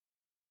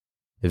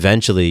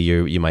 Eventually,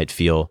 you might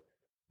feel,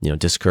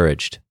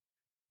 discouraged.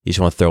 You just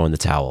want to throw in the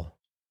towel.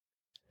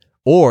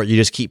 Or you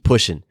just keep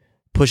pushing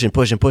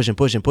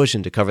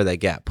to cover that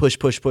gap. Push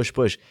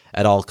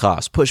at all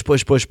costs. Push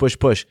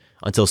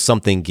until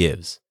something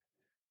gives.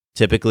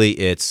 Typically,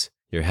 it's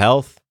your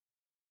health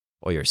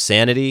or your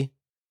sanity.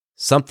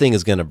 Something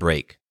is going to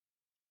break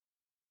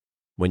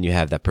when you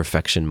have that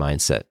perfection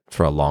mindset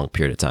for a long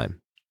period of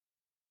time.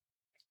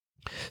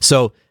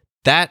 So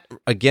that,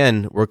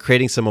 again, we're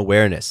creating some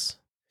awareness.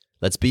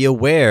 Let's be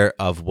aware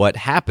of what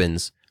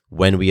happens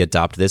when we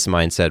adopt this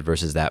mindset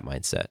versus that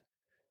mindset.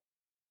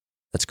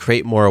 Let's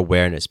create more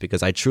awareness,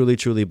 because I truly,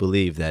 truly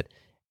believe that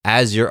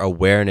as your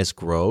awareness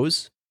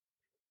grows,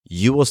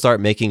 you will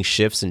start making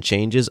shifts and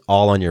changes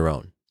all on your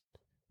own.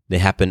 They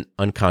happen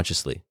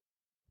unconsciously.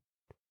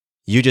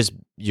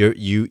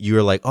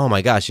 You're like, oh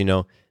my gosh,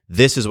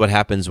 this is what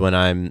happens when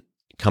I'm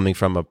coming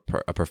from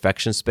a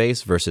perfection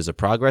space versus a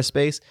progress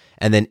space.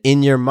 And then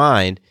in your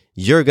mind,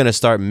 you're going to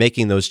start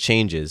making those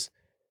changes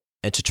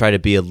and to try to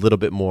be a little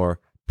bit more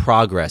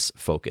progress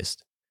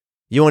focused.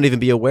 You won't even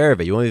be aware of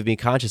it. You won't even be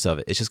conscious of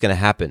it. It's just going to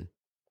happen.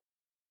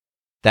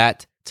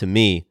 That, to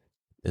me,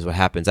 is what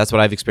happens. That's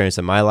what I've experienced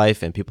in my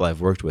life and people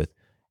I've worked with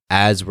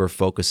as we're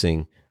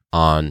focusing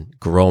on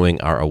growing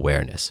our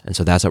awareness. And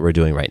so that's what we're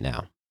doing right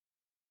now.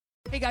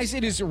 Hey guys,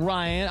 it is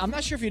Ryan. I'm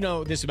not sure if you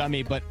know this about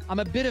me, but I'm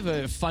a bit of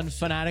a fun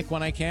fanatic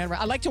when I can.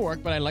 I like to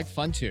work, but I like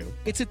fun too.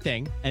 It's a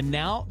thing. And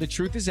now the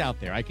truth is out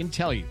there. I can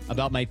tell you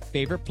about my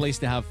favorite place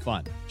to have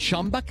fun.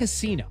 Chumba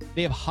Casino.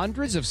 They have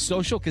hundreds of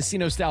social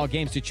casino style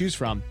games to choose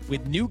from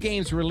with new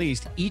games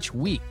released each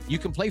week. You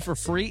can play for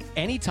free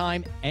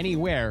anytime,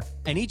 anywhere.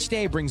 And each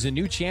day brings a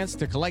new chance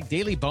to collect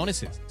daily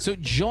bonuses. So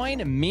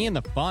join me in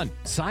the fun.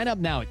 Sign up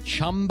now at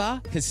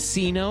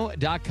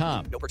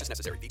ChumbaCasino.com. No purchase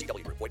necessary.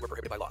 VGW Group. Void where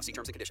prohibited by law. See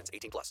terms and conditions.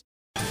 18+.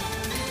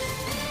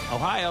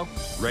 Ohio,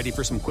 ready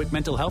for some quick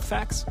mental health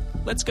facts?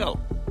 Let's go.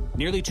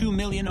 Nearly 2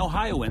 million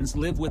Ohioans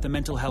live with a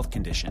mental health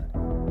condition.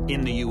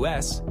 In the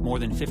U.S., more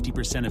than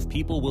 50% of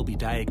people will be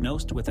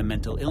diagnosed with a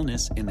mental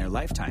illness in their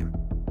lifetime.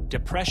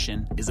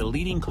 Depression is a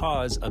leading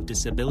cause of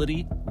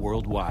disability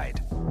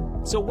worldwide.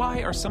 So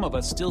why are some of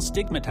us still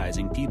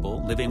stigmatizing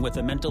people living with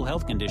a mental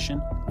health condition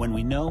when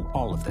we know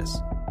all of this?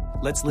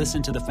 Let's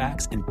listen to the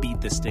facts and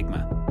beat the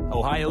stigma.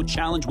 Ohio,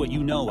 challenge what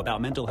you know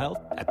about mental health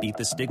at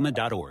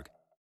beatthestigma.org.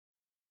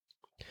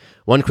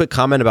 One quick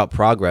comment about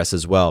progress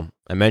as well.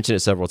 I mentioned it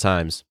several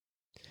times.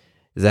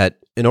 Is that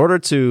in order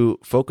to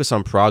focus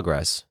on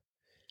progress,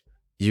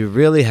 you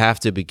really have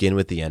to begin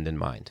with the end in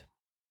mind.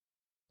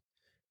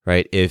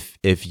 Right? If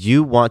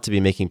you want to be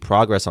making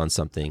progress on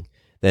something,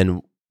 then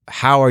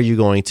how are you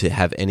going to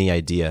have any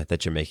idea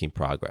that you're making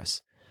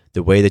progress?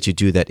 The way that you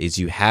do that is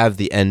you have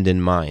the end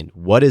in mind.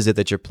 What is it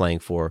that you're playing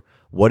for?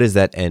 What is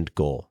that end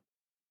goal?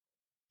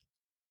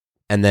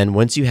 And then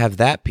once you have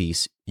that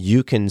piece,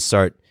 you can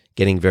start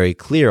getting very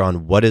clear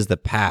on what is the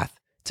path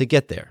to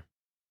get there.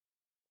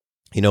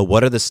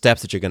 What are the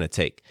steps that you're going to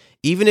take?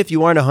 Even if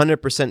you aren't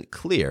 100%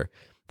 clear,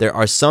 there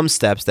are some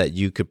steps that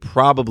you could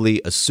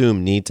probably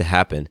assume need to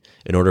happen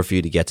in order for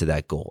you to get to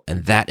that goal.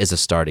 And that is a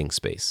starting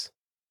space.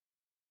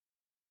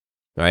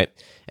 All right?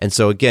 And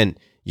so again,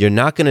 you're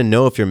not going to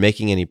know if you're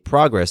making any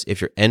progress if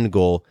your end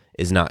goal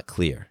is not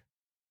clear.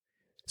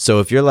 So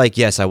if you're like,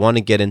 yes, I want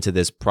to get into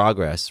this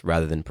progress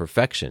rather than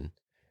perfection,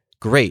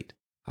 great.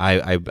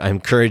 I'm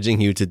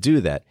encouraging you to do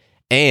that.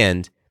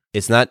 And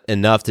it's not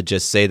enough to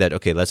just say that,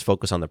 okay, let's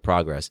focus on the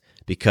progress,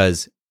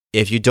 because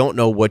if you don't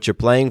know what you're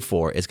playing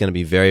for, it's going to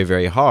be very,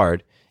 very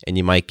hard and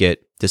you might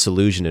get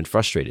disillusioned and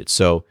frustrated.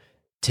 So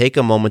take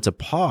a moment to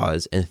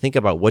pause and think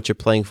about what you're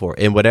playing for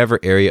in whatever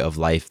area of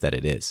life that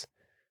it is.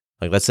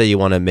 Like, let's say you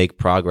want to make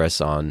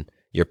progress on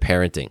your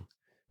parenting.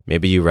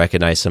 Maybe you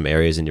recognize some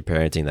areas in your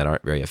parenting that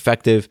aren't very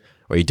effective,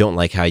 or you don't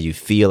like how you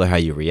feel or how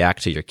you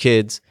react to your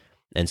kids.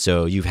 And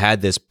so you've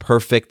had this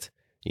perfect,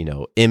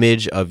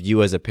 image of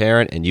you as a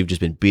parent, and you've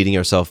just been beating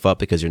yourself up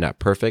because you're not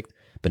perfect.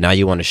 But now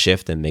you want to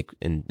shift and make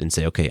and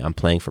say, okay, I'm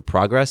playing for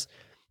progress.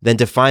 Then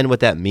define what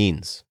that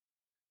means.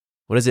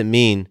 What does it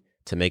mean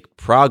to make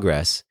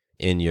progress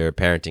in your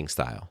parenting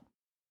style?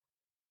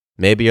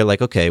 Maybe you're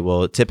like, okay,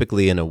 well,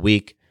 typically in a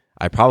week,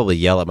 I probably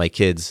yell at my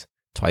kids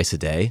twice a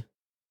day.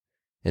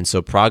 And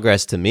so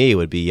progress to me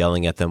would be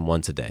yelling at them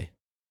once a day.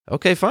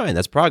 Okay, fine,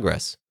 that's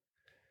progress.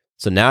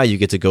 So now you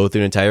get to go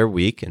through an entire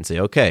week and say,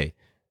 okay,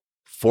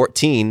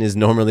 14 is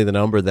normally the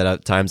number that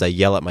at times I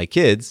yell at my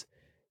kids.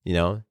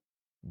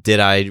 Did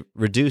I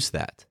reduce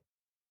that?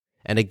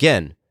 And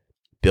again,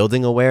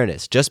 building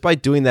awareness. Just by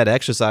doing that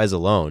exercise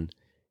alone,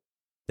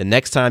 the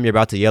next time you're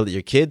about to yell at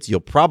your kids, you'll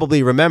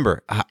probably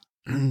remember,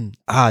 you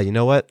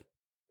know what?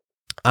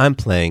 I'm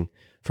playing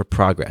for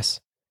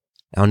progress.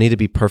 I don't need to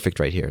be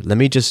perfect right here. Let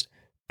me just,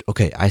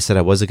 I said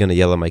I wasn't going to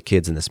yell at my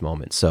kids in this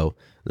moment, so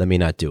let me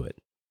not do it.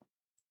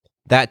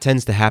 That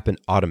tends to happen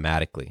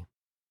automatically.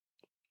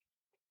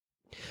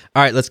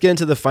 All right, let's get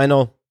into the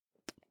final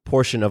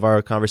portion of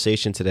our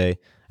conversation today.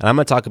 And I'm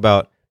going to talk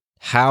about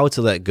how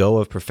to let go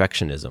of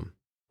perfectionism.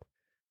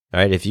 All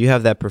right, if you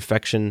have that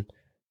perfection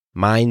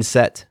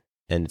mindset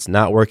and it's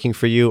not working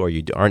for you or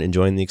you aren't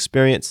enjoying the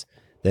experience,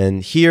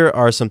 then here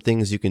are some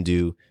things you can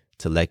do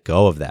to let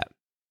go of that.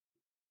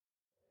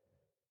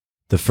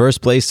 The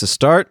first place to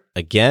start,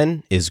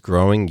 again, is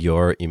growing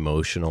your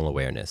emotional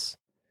awareness.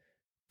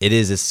 It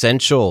is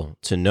essential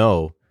to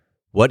know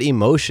what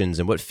emotions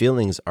and what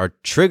feelings are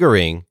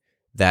triggering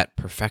that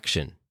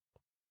perfection,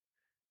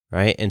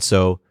 right? And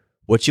so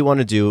what you want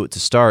to do to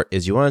start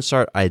is you want to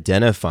start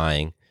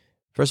identifying,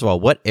 first of all,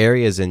 what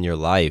areas in your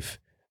life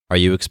are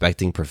you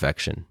expecting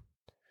perfection?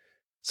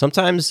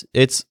 Sometimes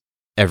it's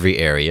every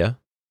area.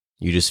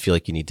 You just feel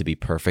like you need to be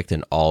perfect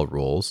in all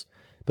roles.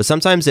 But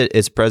sometimes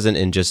it's present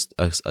in just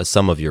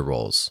some of your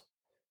roles.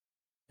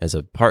 As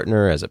a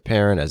partner, as a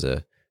parent,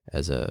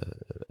 as a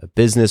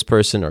business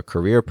person or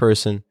career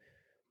person.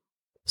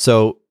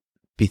 So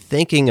be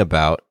thinking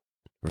about,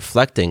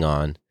 reflecting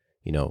on,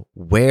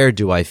 where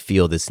do I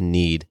feel this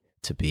need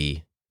to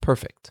be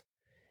perfect?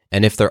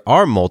 And if there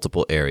are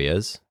multiple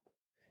areas,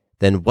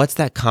 then what's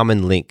that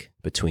common link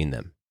between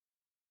them?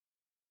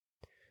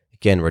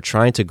 Again, we're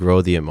trying to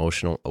grow the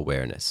emotional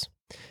awareness.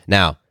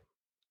 Now,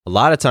 a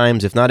lot of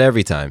times, if not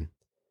every time,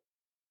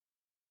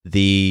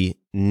 the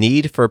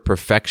need for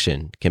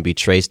perfection can be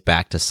traced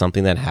back to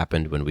something that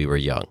happened when we were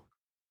young,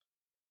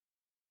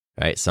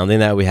 right? Something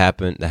that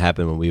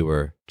happened when we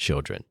were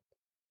children.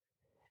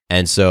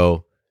 And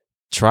so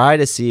try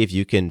to see if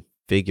you can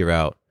figure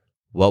out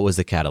what was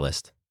the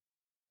catalyst.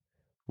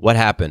 What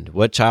happened?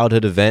 What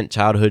childhood event,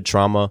 childhood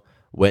trauma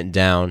went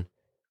down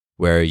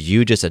where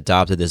you just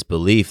adopted this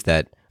belief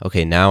that,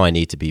 okay, now I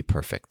need to be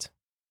perfect.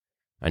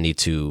 I need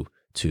to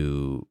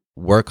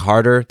work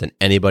harder than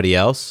anybody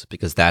else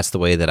because that's the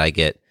way that I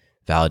get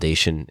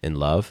validation in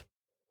love.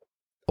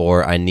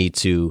 Or I need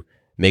to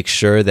make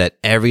sure that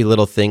every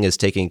little thing is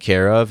taken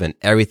care of and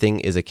everything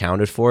is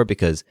accounted for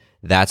because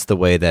that's the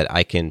way that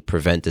I can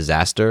prevent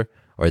disaster,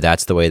 or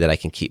that's the way that I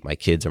can keep my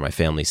kids or my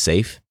family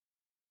safe.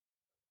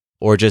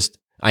 Or just,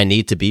 I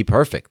need to be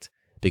perfect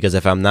because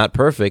if I'm not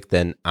perfect,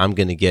 then I'm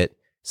going to get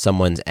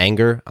someone's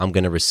anger. I'm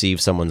going to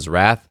receive someone's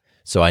wrath.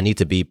 So I need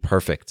to be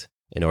perfect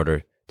in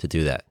order to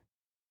do that.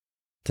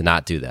 To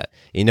not do that.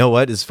 You know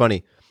what? It's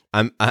funny.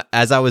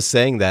 As I was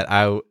saying that,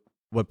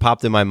 what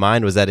popped in my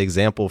mind was that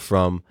example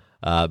from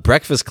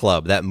Breakfast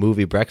Club, that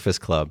movie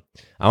Breakfast Club.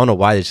 I don't know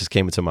why it just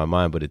came into my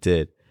mind, but it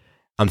did.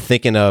 I'm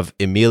thinking of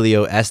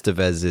Emilio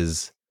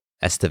Estevez's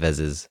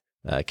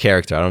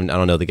character. I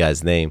don't know the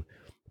guy's name,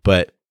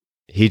 but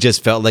he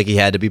just felt like he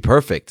had to be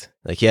perfect.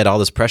 Like he had all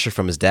this pressure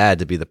from his dad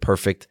to be the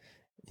perfect,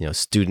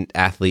 student,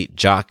 athlete,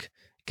 jock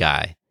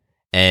guy.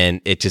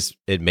 And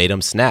it made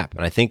him snap.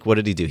 And I think, what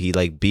did he do? He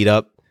beat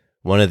up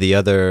one of the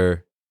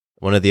other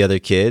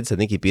kids. I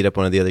think he beat up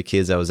one of the other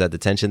kids that was at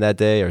detention that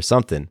day or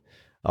something.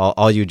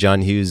 All you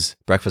John Hughes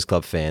Breakfast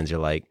Club fans,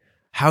 you're like,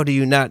 how do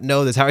you not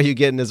know this? How are you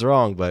getting this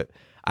wrong? But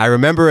I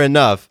remember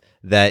enough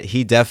that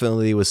he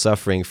definitely was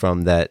suffering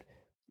from that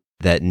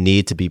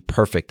need to be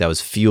perfect that was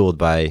fueled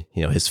by,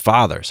 his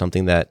father,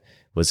 something that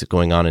was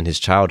going on in his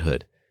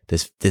childhood.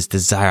 This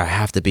desire, I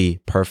have to be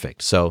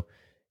perfect. So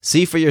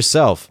see for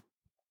yourself,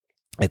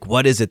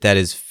 what is it that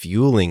is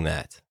fueling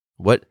that?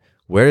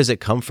 Where does it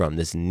come from,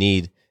 this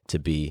need to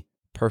be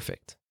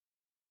perfect?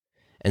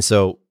 And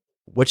so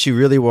what you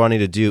really wanting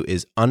to do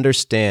is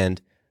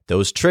understand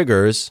those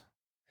triggers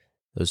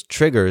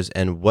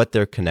and what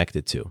they're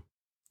connected to.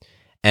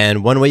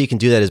 And one way you can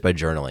do that is by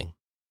journaling.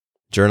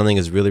 Journaling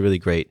is really, really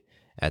great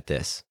at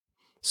this.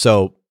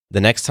 So the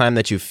next time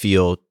that you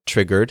feel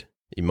triggered,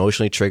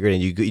 emotionally triggered,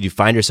 and you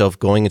find yourself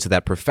going into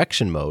that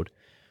perfection mode,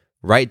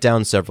 write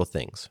down several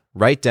things.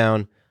 Write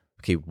down,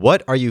 okay,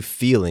 what are you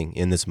feeling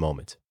in this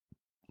moment?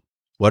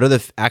 What are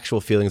the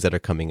actual feelings that are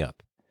coming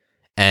up?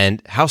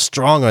 And how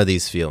strong are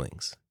these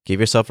feelings? Give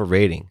yourself a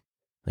rating,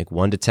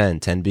 1 to 10,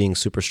 10 being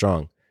super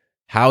strong.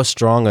 How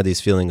strong are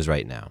these feelings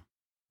right now?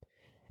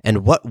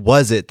 And what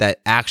was it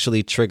that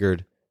actually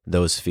triggered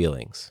those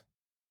feelings?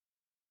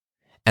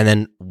 And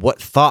then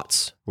what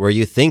thoughts were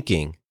you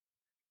thinking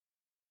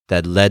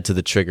that led to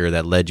the trigger,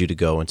 that led you to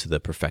go into the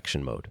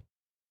perfection mode?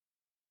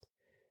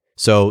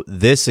 So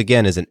this,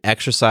 again, is an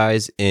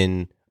exercise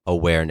in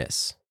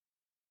awareness.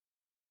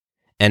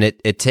 And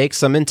it takes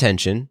some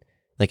intention.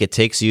 It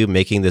takes you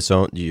making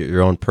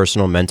your own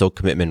personal mental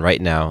commitment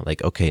right now.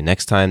 Okay,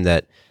 next time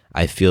that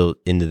I feel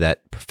into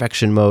that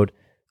perfection mode,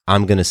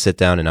 I'm going to sit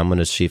down and I'm going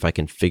to see if I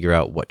can figure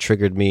out what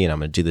triggered me, and I'm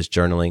going to do this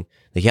journaling.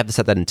 You have to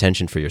set that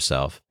intention for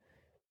yourself.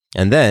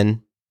 And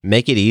then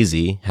make it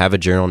easy. Have a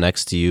journal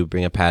next to you,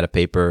 bring a pad of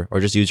paper,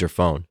 or just use your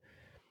phone.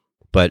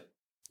 But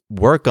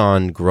work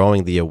on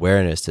growing the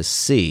awareness to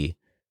see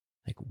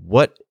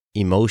what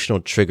emotional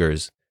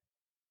triggers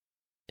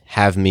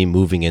have me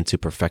moving into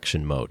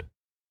perfection mode.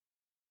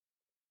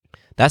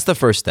 That's the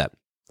first step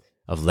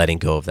of letting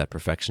go of that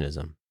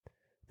perfectionism.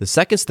 The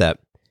second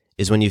step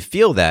is when you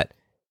feel that,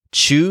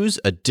 choose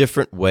a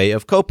different way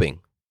of coping,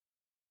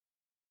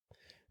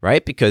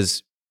 right?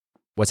 Because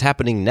what's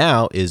happening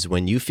now is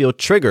when you feel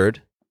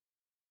triggered,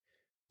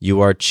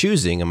 you are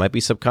choosing, it might be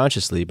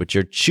subconsciously, but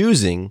you're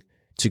choosing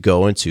to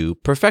go into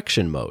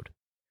perfection mode.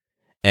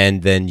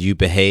 and then you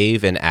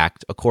behave and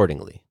act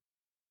accordingly.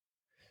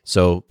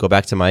 So go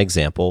back to my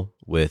example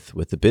with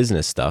the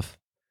business stuff,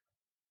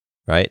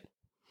 right?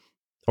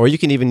 Or you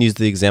can even use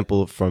the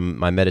example from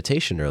my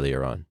meditation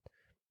earlier on.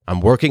 I'm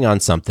working on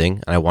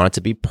something and I want it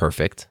to be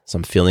perfect. So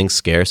I'm feeling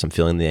scarce. I'm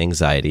feeling the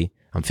anxiety.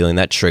 I'm feeling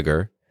that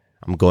trigger.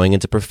 I'm going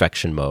into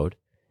perfection mode.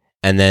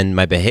 And then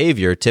my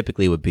behavior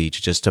typically would be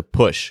just to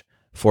push,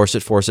 force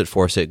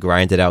it,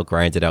 grind it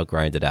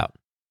out.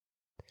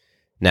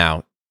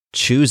 Now,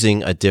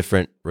 choosing a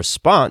different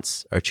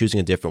response or choosing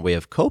a different way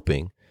of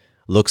coping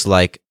looks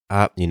like,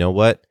 you know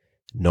what?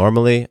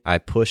 Normally I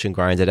push and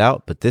grind it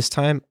out, but this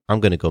time I'm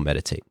going to go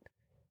meditate.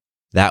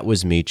 That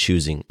was me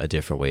choosing a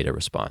different way to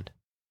respond.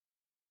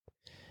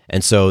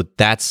 And so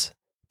that's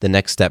the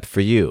next step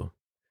for you,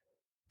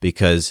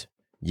 because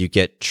you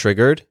get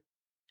triggered,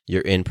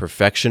 you're in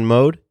perfection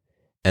mode,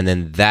 and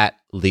then that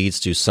leads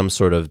to some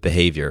sort of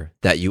behavior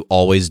that you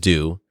always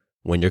do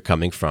when you're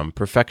coming from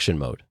perfection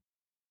mode.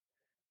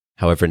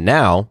 However,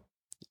 now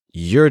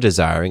you're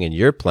desiring and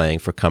you're playing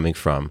for coming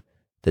from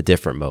the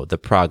different mode, the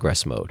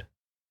progress mode.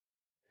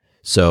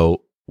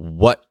 So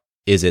what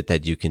is it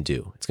that you can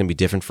do? It's going to be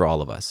different for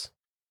all of us.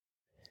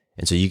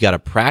 And so you got to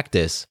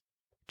practice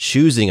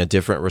choosing a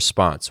different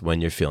response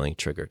when you're feeling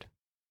triggered.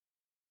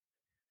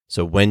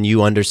 So when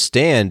you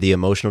understand the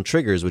emotional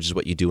triggers, which is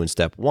what you do in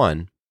step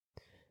 1,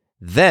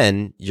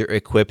 then you're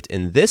equipped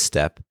in this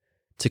step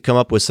to come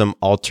up with some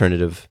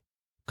alternative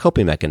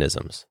coping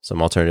mechanisms,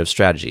 some alternative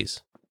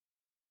strategies.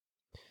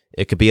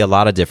 It could be a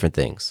lot of different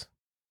things,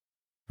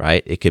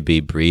 right? It could be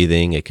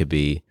breathing. It could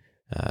be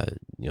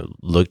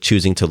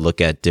choosing to look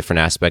at different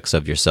aspects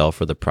of yourself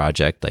or the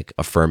project, like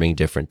affirming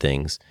different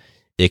things.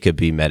 It could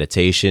be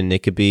meditation.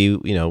 It could be,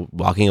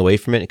 walking away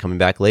from it and coming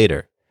back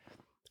later.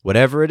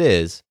 Whatever it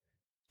is,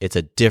 it's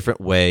a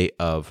different way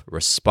of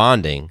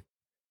responding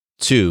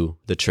to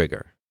the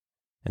trigger.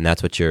 And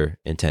that's what you're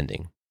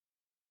intending.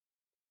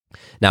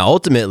 Now,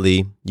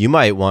 ultimately, you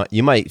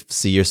might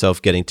see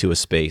yourself getting to a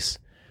space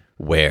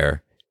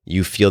where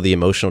you feel the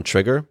emotional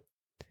trigger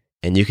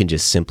and you can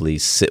just simply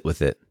sit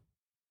with it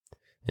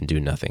and do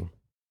nothing.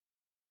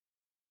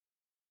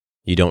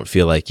 You don't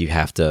feel like you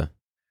have to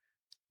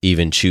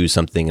even choose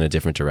something in a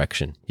different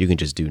direction. You can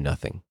just do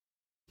nothing.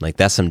 Like,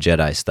 that's some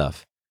Jedi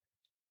stuff.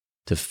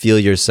 To feel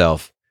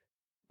yourself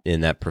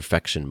in that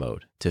perfection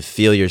mode, to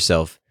feel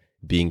yourself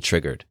being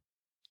triggered,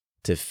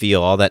 to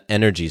feel all that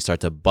energy start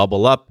to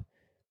bubble up,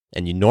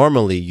 and you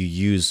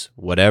use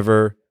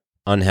whatever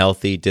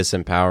unhealthy,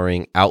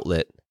 disempowering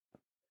outlet,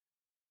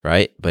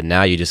 right? But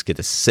now you just get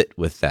to sit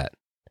with that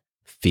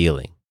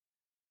feeling.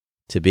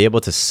 To be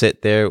able to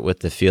sit there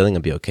with the feeling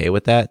and be okay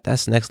with that,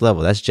 that's next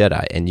level. That's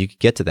Jedi. And you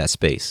get to that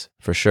space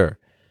for sure.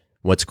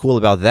 What's cool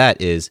about that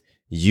is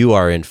you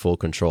are in full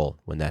control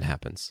when that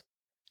happens.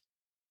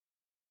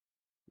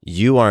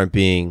 You aren't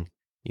being,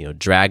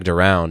 dragged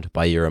around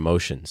by your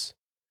emotions.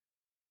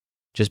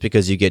 Just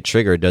because you get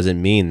triggered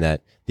doesn't mean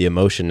that the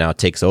emotion now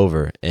takes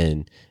over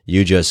and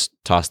you just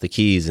toss the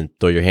keys and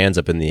throw your hands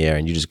up in the air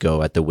and you just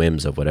go at the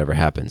whims of whatever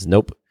happens.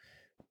 Nope.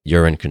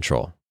 You're in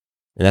control.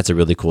 And that's a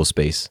really cool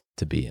space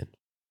to be in.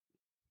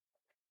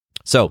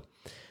 So,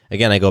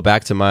 again, I go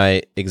back to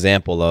my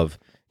example of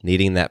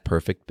needing that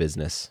perfect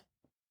business,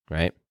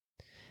 right?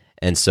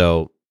 And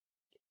so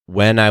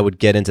when I would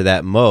get into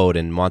that mode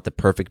and want the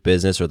perfect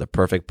business or the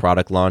perfect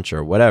product launch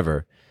or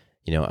whatever,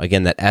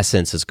 again, that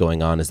essence is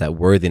going on, is that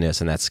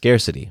worthiness and that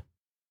scarcity.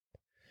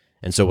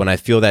 And so when I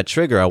feel that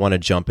trigger, I want to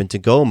jump into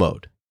go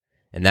mode,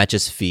 and that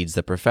just feeds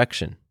the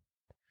perfection.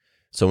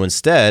 So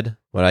instead,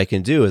 what I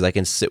can do is I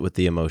can sit with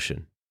the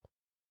emotion,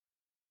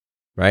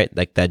 right?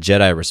 Like that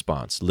Jedi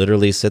response,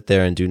 literally sit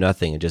there and do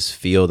nothing and just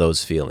feel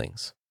those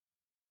feelings.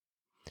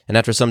 And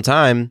after some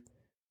time,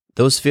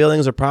 those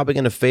feelings are probably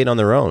going to fade on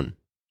their own.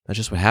 That's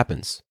just what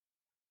happens.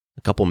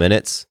 A couple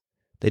minutes,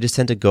 they just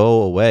tend to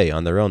go away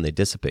on their own. They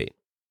dissipate.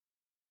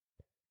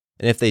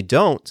 And if they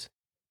don't,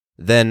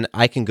 then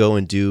I can go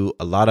and do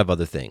a lot of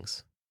other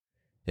things.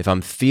 If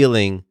I'm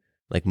feeling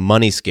like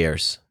money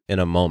scarce in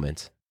a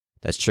moment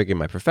that's triggering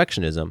my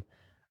perfectionism,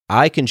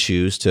 I can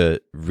choose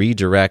to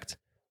redirect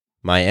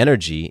my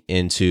energy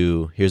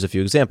into, here's a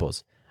few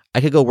examples.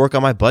 I could go work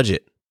on my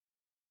budget.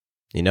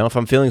 If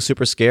I'm feeling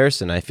super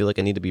scarce and I feel like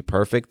I need to be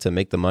perfect to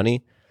make the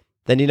money,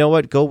 then you know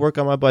what? Go work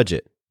on my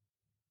budget.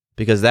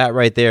 Because that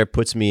right there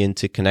puts me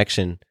into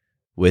connection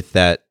with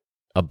that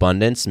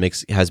abundance,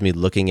 has me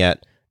looking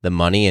at the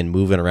money and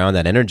moving around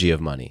that energy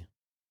of money.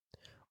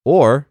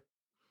 Or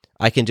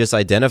I can just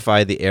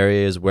identify the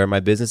areas where my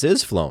business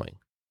is flowing.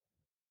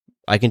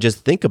 I can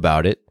just think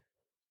about it,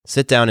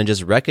 sit down and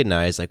just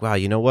recognize like, wow,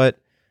 you know what?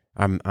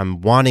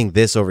 I'm wanting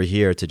this over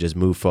here to just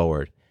move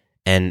forward.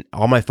 And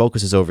all my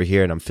focus is over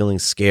here and I'm feeling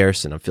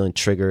scarce and I'm feeling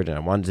triggered and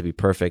I want it to be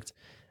perfect.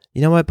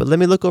 You know what? But let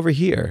me look over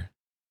here.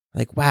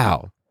 Like,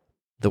 wow,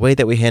 the way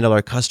that we handle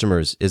our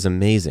customers is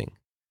amazing.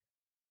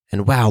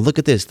 And wow, look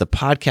at this. The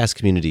podcast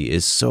community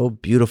is so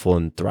beautiful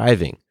and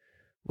thriving.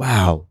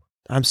 Wow,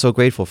 I'm so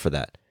grateful for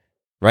that,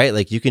 right?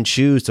 Like you can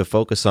choose to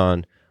focus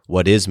on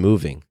what is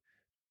moving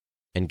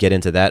and get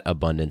into that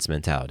abundance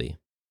mentality.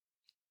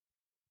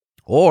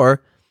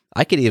 Or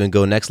I could even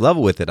go next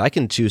level with it. I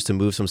can choose to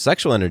move some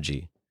sexual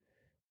energy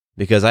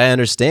because I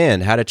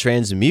understand how to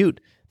transmute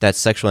that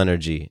sexual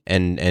energy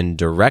and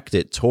direct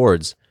it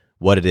towards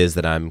what it is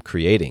that I'm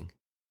creating.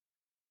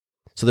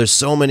 So there's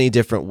so many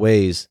different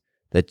ways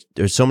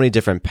there's so many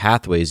different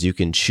pathways you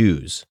can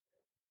choose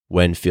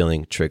when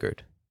feeling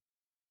triggered.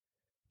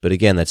 But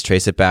again, let's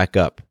trace it back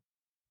up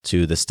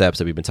to the steps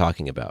that we've been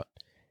talking about.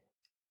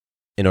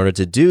 In order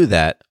to do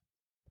that,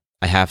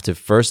 I have to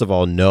first of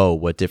all know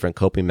what different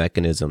coping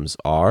mechanisms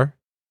are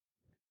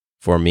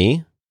for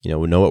me,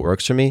 know what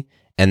works for me.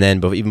 And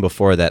then even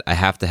before that, I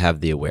have to have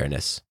the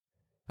awareness.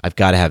 I've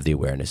got to have the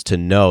awareness to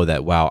know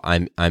that, wow,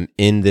 I'm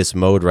in this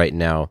mode right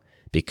now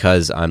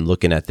because I'm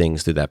looking at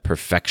things through that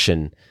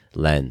perfection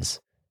lens.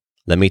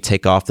 Let me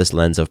take off this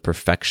lens of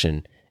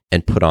perfection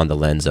and put on the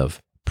lens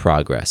of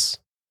progress.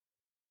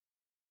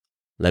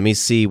 Let me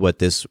see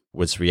what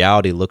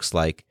reality looks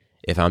like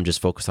if I'm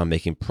just focused on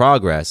making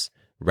progress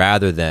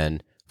rather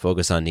than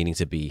focus on needing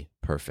to be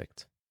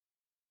perfect.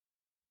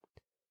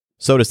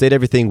 So to state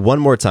everything one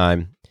more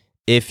time,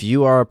 if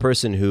you are a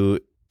person who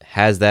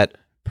has that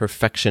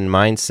perfection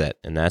mindset,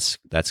 and that's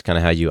kind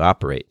of how you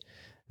operate,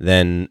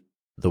 then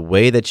the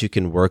way that you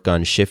can work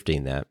on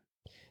shifting that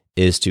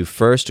is to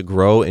first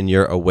grow in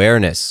your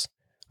awareness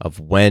of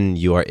when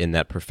you are in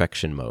that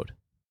perfection mode.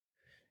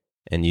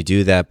 And you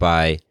do that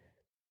by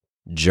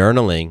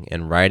journaling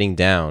and writing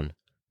down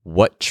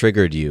what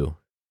triggered you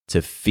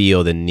to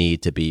feel the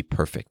need to be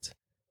perfect.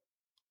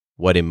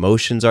 What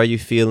emotions are you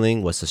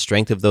feeling? What's the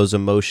strength of those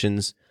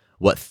emotions?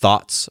 What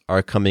thoughts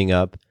are coming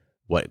up?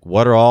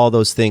 What are all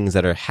those things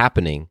that are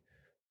happening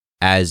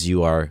as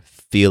you are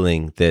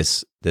feeling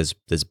this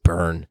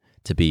burn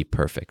to be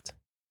perfect?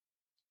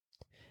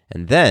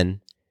 And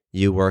then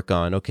you work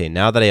on, okay,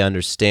 now that I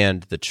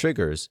understand the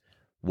triggers,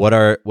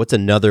 what's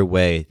another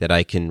way that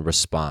I can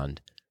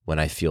respond when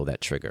I feel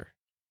that trigger?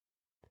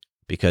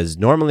 Because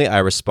normally I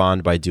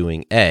respond by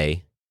doing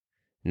A.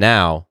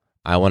 Now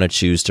I want to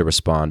choose to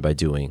respond by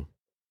doing,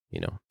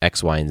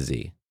 X, Y, and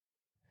Z.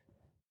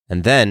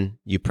 And then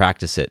you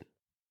practice it.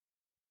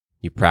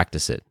 You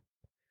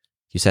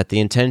set the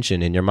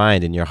intention in your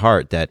mind, in your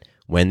heart, that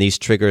when these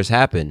triggers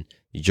happen,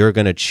 you're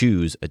going to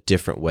choose a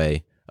different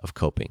way of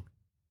coping.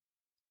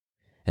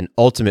 And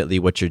ultimately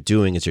what you're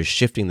doing is you're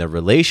shifting the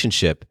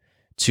relationship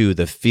to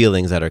the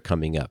feelings that are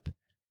coming up.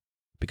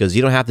 Because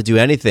you don't have to do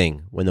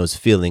anything when those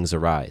feelings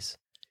arise.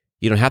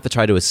 You don't have to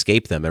try to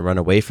escape them and run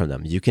away from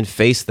them. You can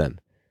face them.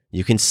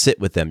 You can sit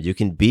with them. You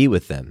can be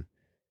with them.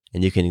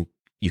 And you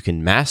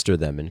can master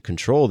them and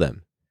control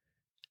them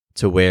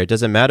to where it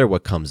doesn't matter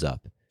what comes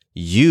up.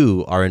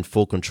 You are in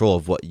full control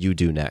of what you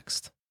do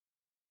next.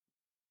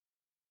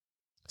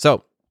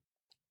 So,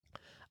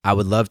 I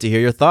would love to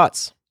hear your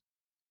thoughts.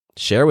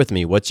 Share with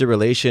me, what's your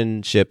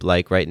relationship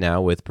like right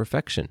now with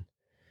perfection?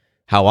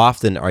 How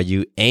often are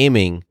you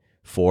aiming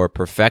for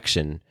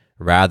perfection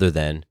rather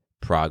than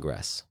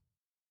progress?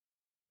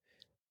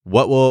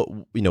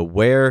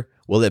 Where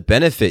will it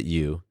benefit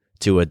you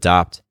to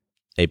adopt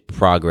a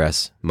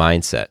progress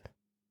mindset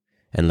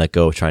and let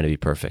go of trying to be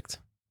perfect?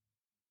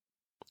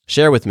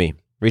 Share with me.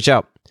 Reach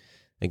out.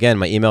 Again,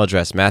 my email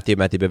address,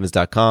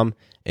 matthew@matthewbivens.com.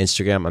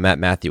 Instagram, I'm at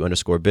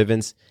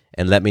Matthew_Bivens.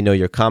 And let me know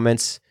your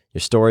comments, your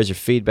stories, your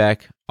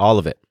feedback, all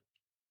of it.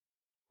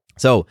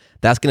 So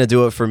that's going to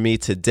do it for me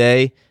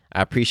today.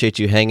 I appreciate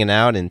you hanging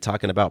out and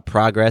talking about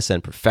progress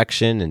and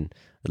perfection and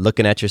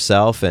looking at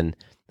yourself. And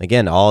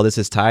again, all this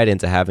is tied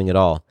into having it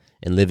all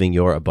and living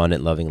your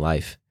abundant, loving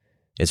life.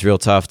 It's real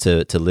tough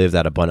to live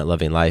that abundant,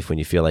 loving life when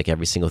you feel like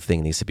every single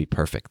thing needs to be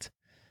perfect.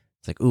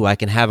 It's like, I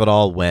can have it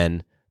all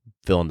when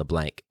fill in the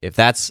blank. If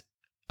that's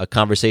a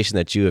conversation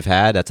that you have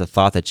had, that's a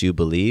thought that you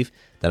believe,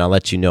 then I'll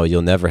let you know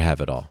you'll never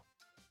have it all.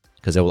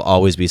 Because there will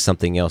always be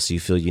something else you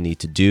feel you need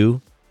to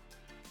do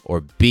or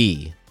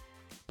be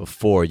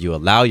before you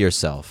allow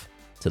yourself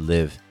to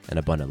live an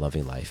abundant,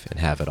 loving life and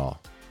have it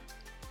all.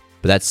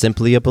 But that's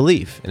simply a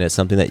belief, and it's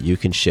something that you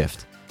can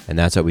shift. And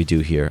that's what we do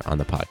here on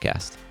the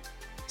podcast.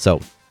 So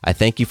I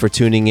thank you for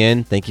tuning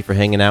in. Thank you for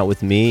hanging out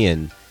with me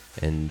and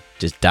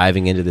just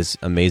diving into this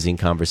amazing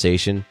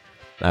conversation.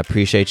 I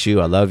appreciate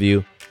you. I love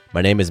you.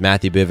 My name is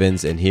Matthew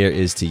Bivens, and here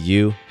is to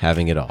you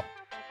having it all.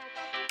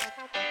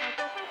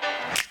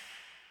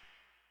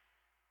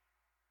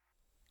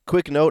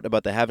 Quick note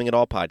about the Having It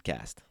All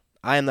podcast.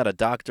 I am not a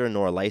doctor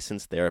nor a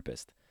licensed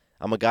therapist.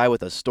 I'm a guy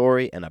with a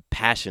story and a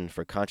passion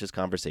for conscious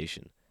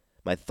conversation.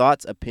 My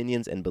thoughts,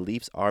 opinions, and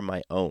beliefs are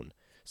my own.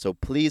 So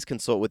please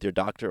consult with your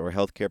doctor or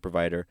healthcare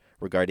provider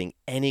regarding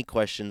any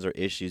questions or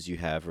issues you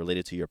have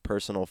related to your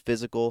personal,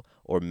 physical,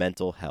 or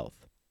mental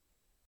health.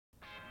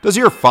 Does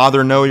your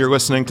father know you're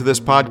listening to this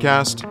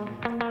podcast?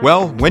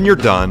 Well, when you're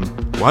done,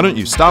 why don't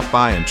you stop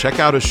by and check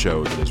out a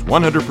show that is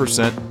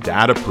 100%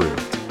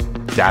 dad-approved,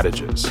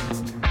 Dadages.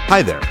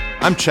 Hi there,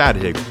 I'm Chad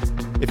Higgle.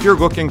 If you're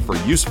looking for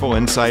useful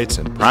insights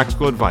and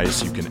practical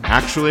advice you can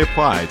actually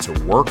apply to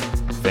work,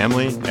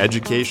 family,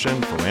 education,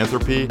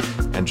 philanthropy,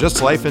 and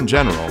just life in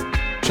general,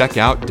 check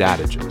out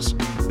Dadages.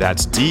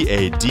 That's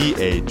Dadages,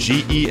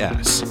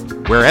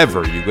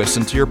 wherever you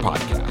listen to your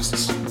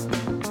podcasts.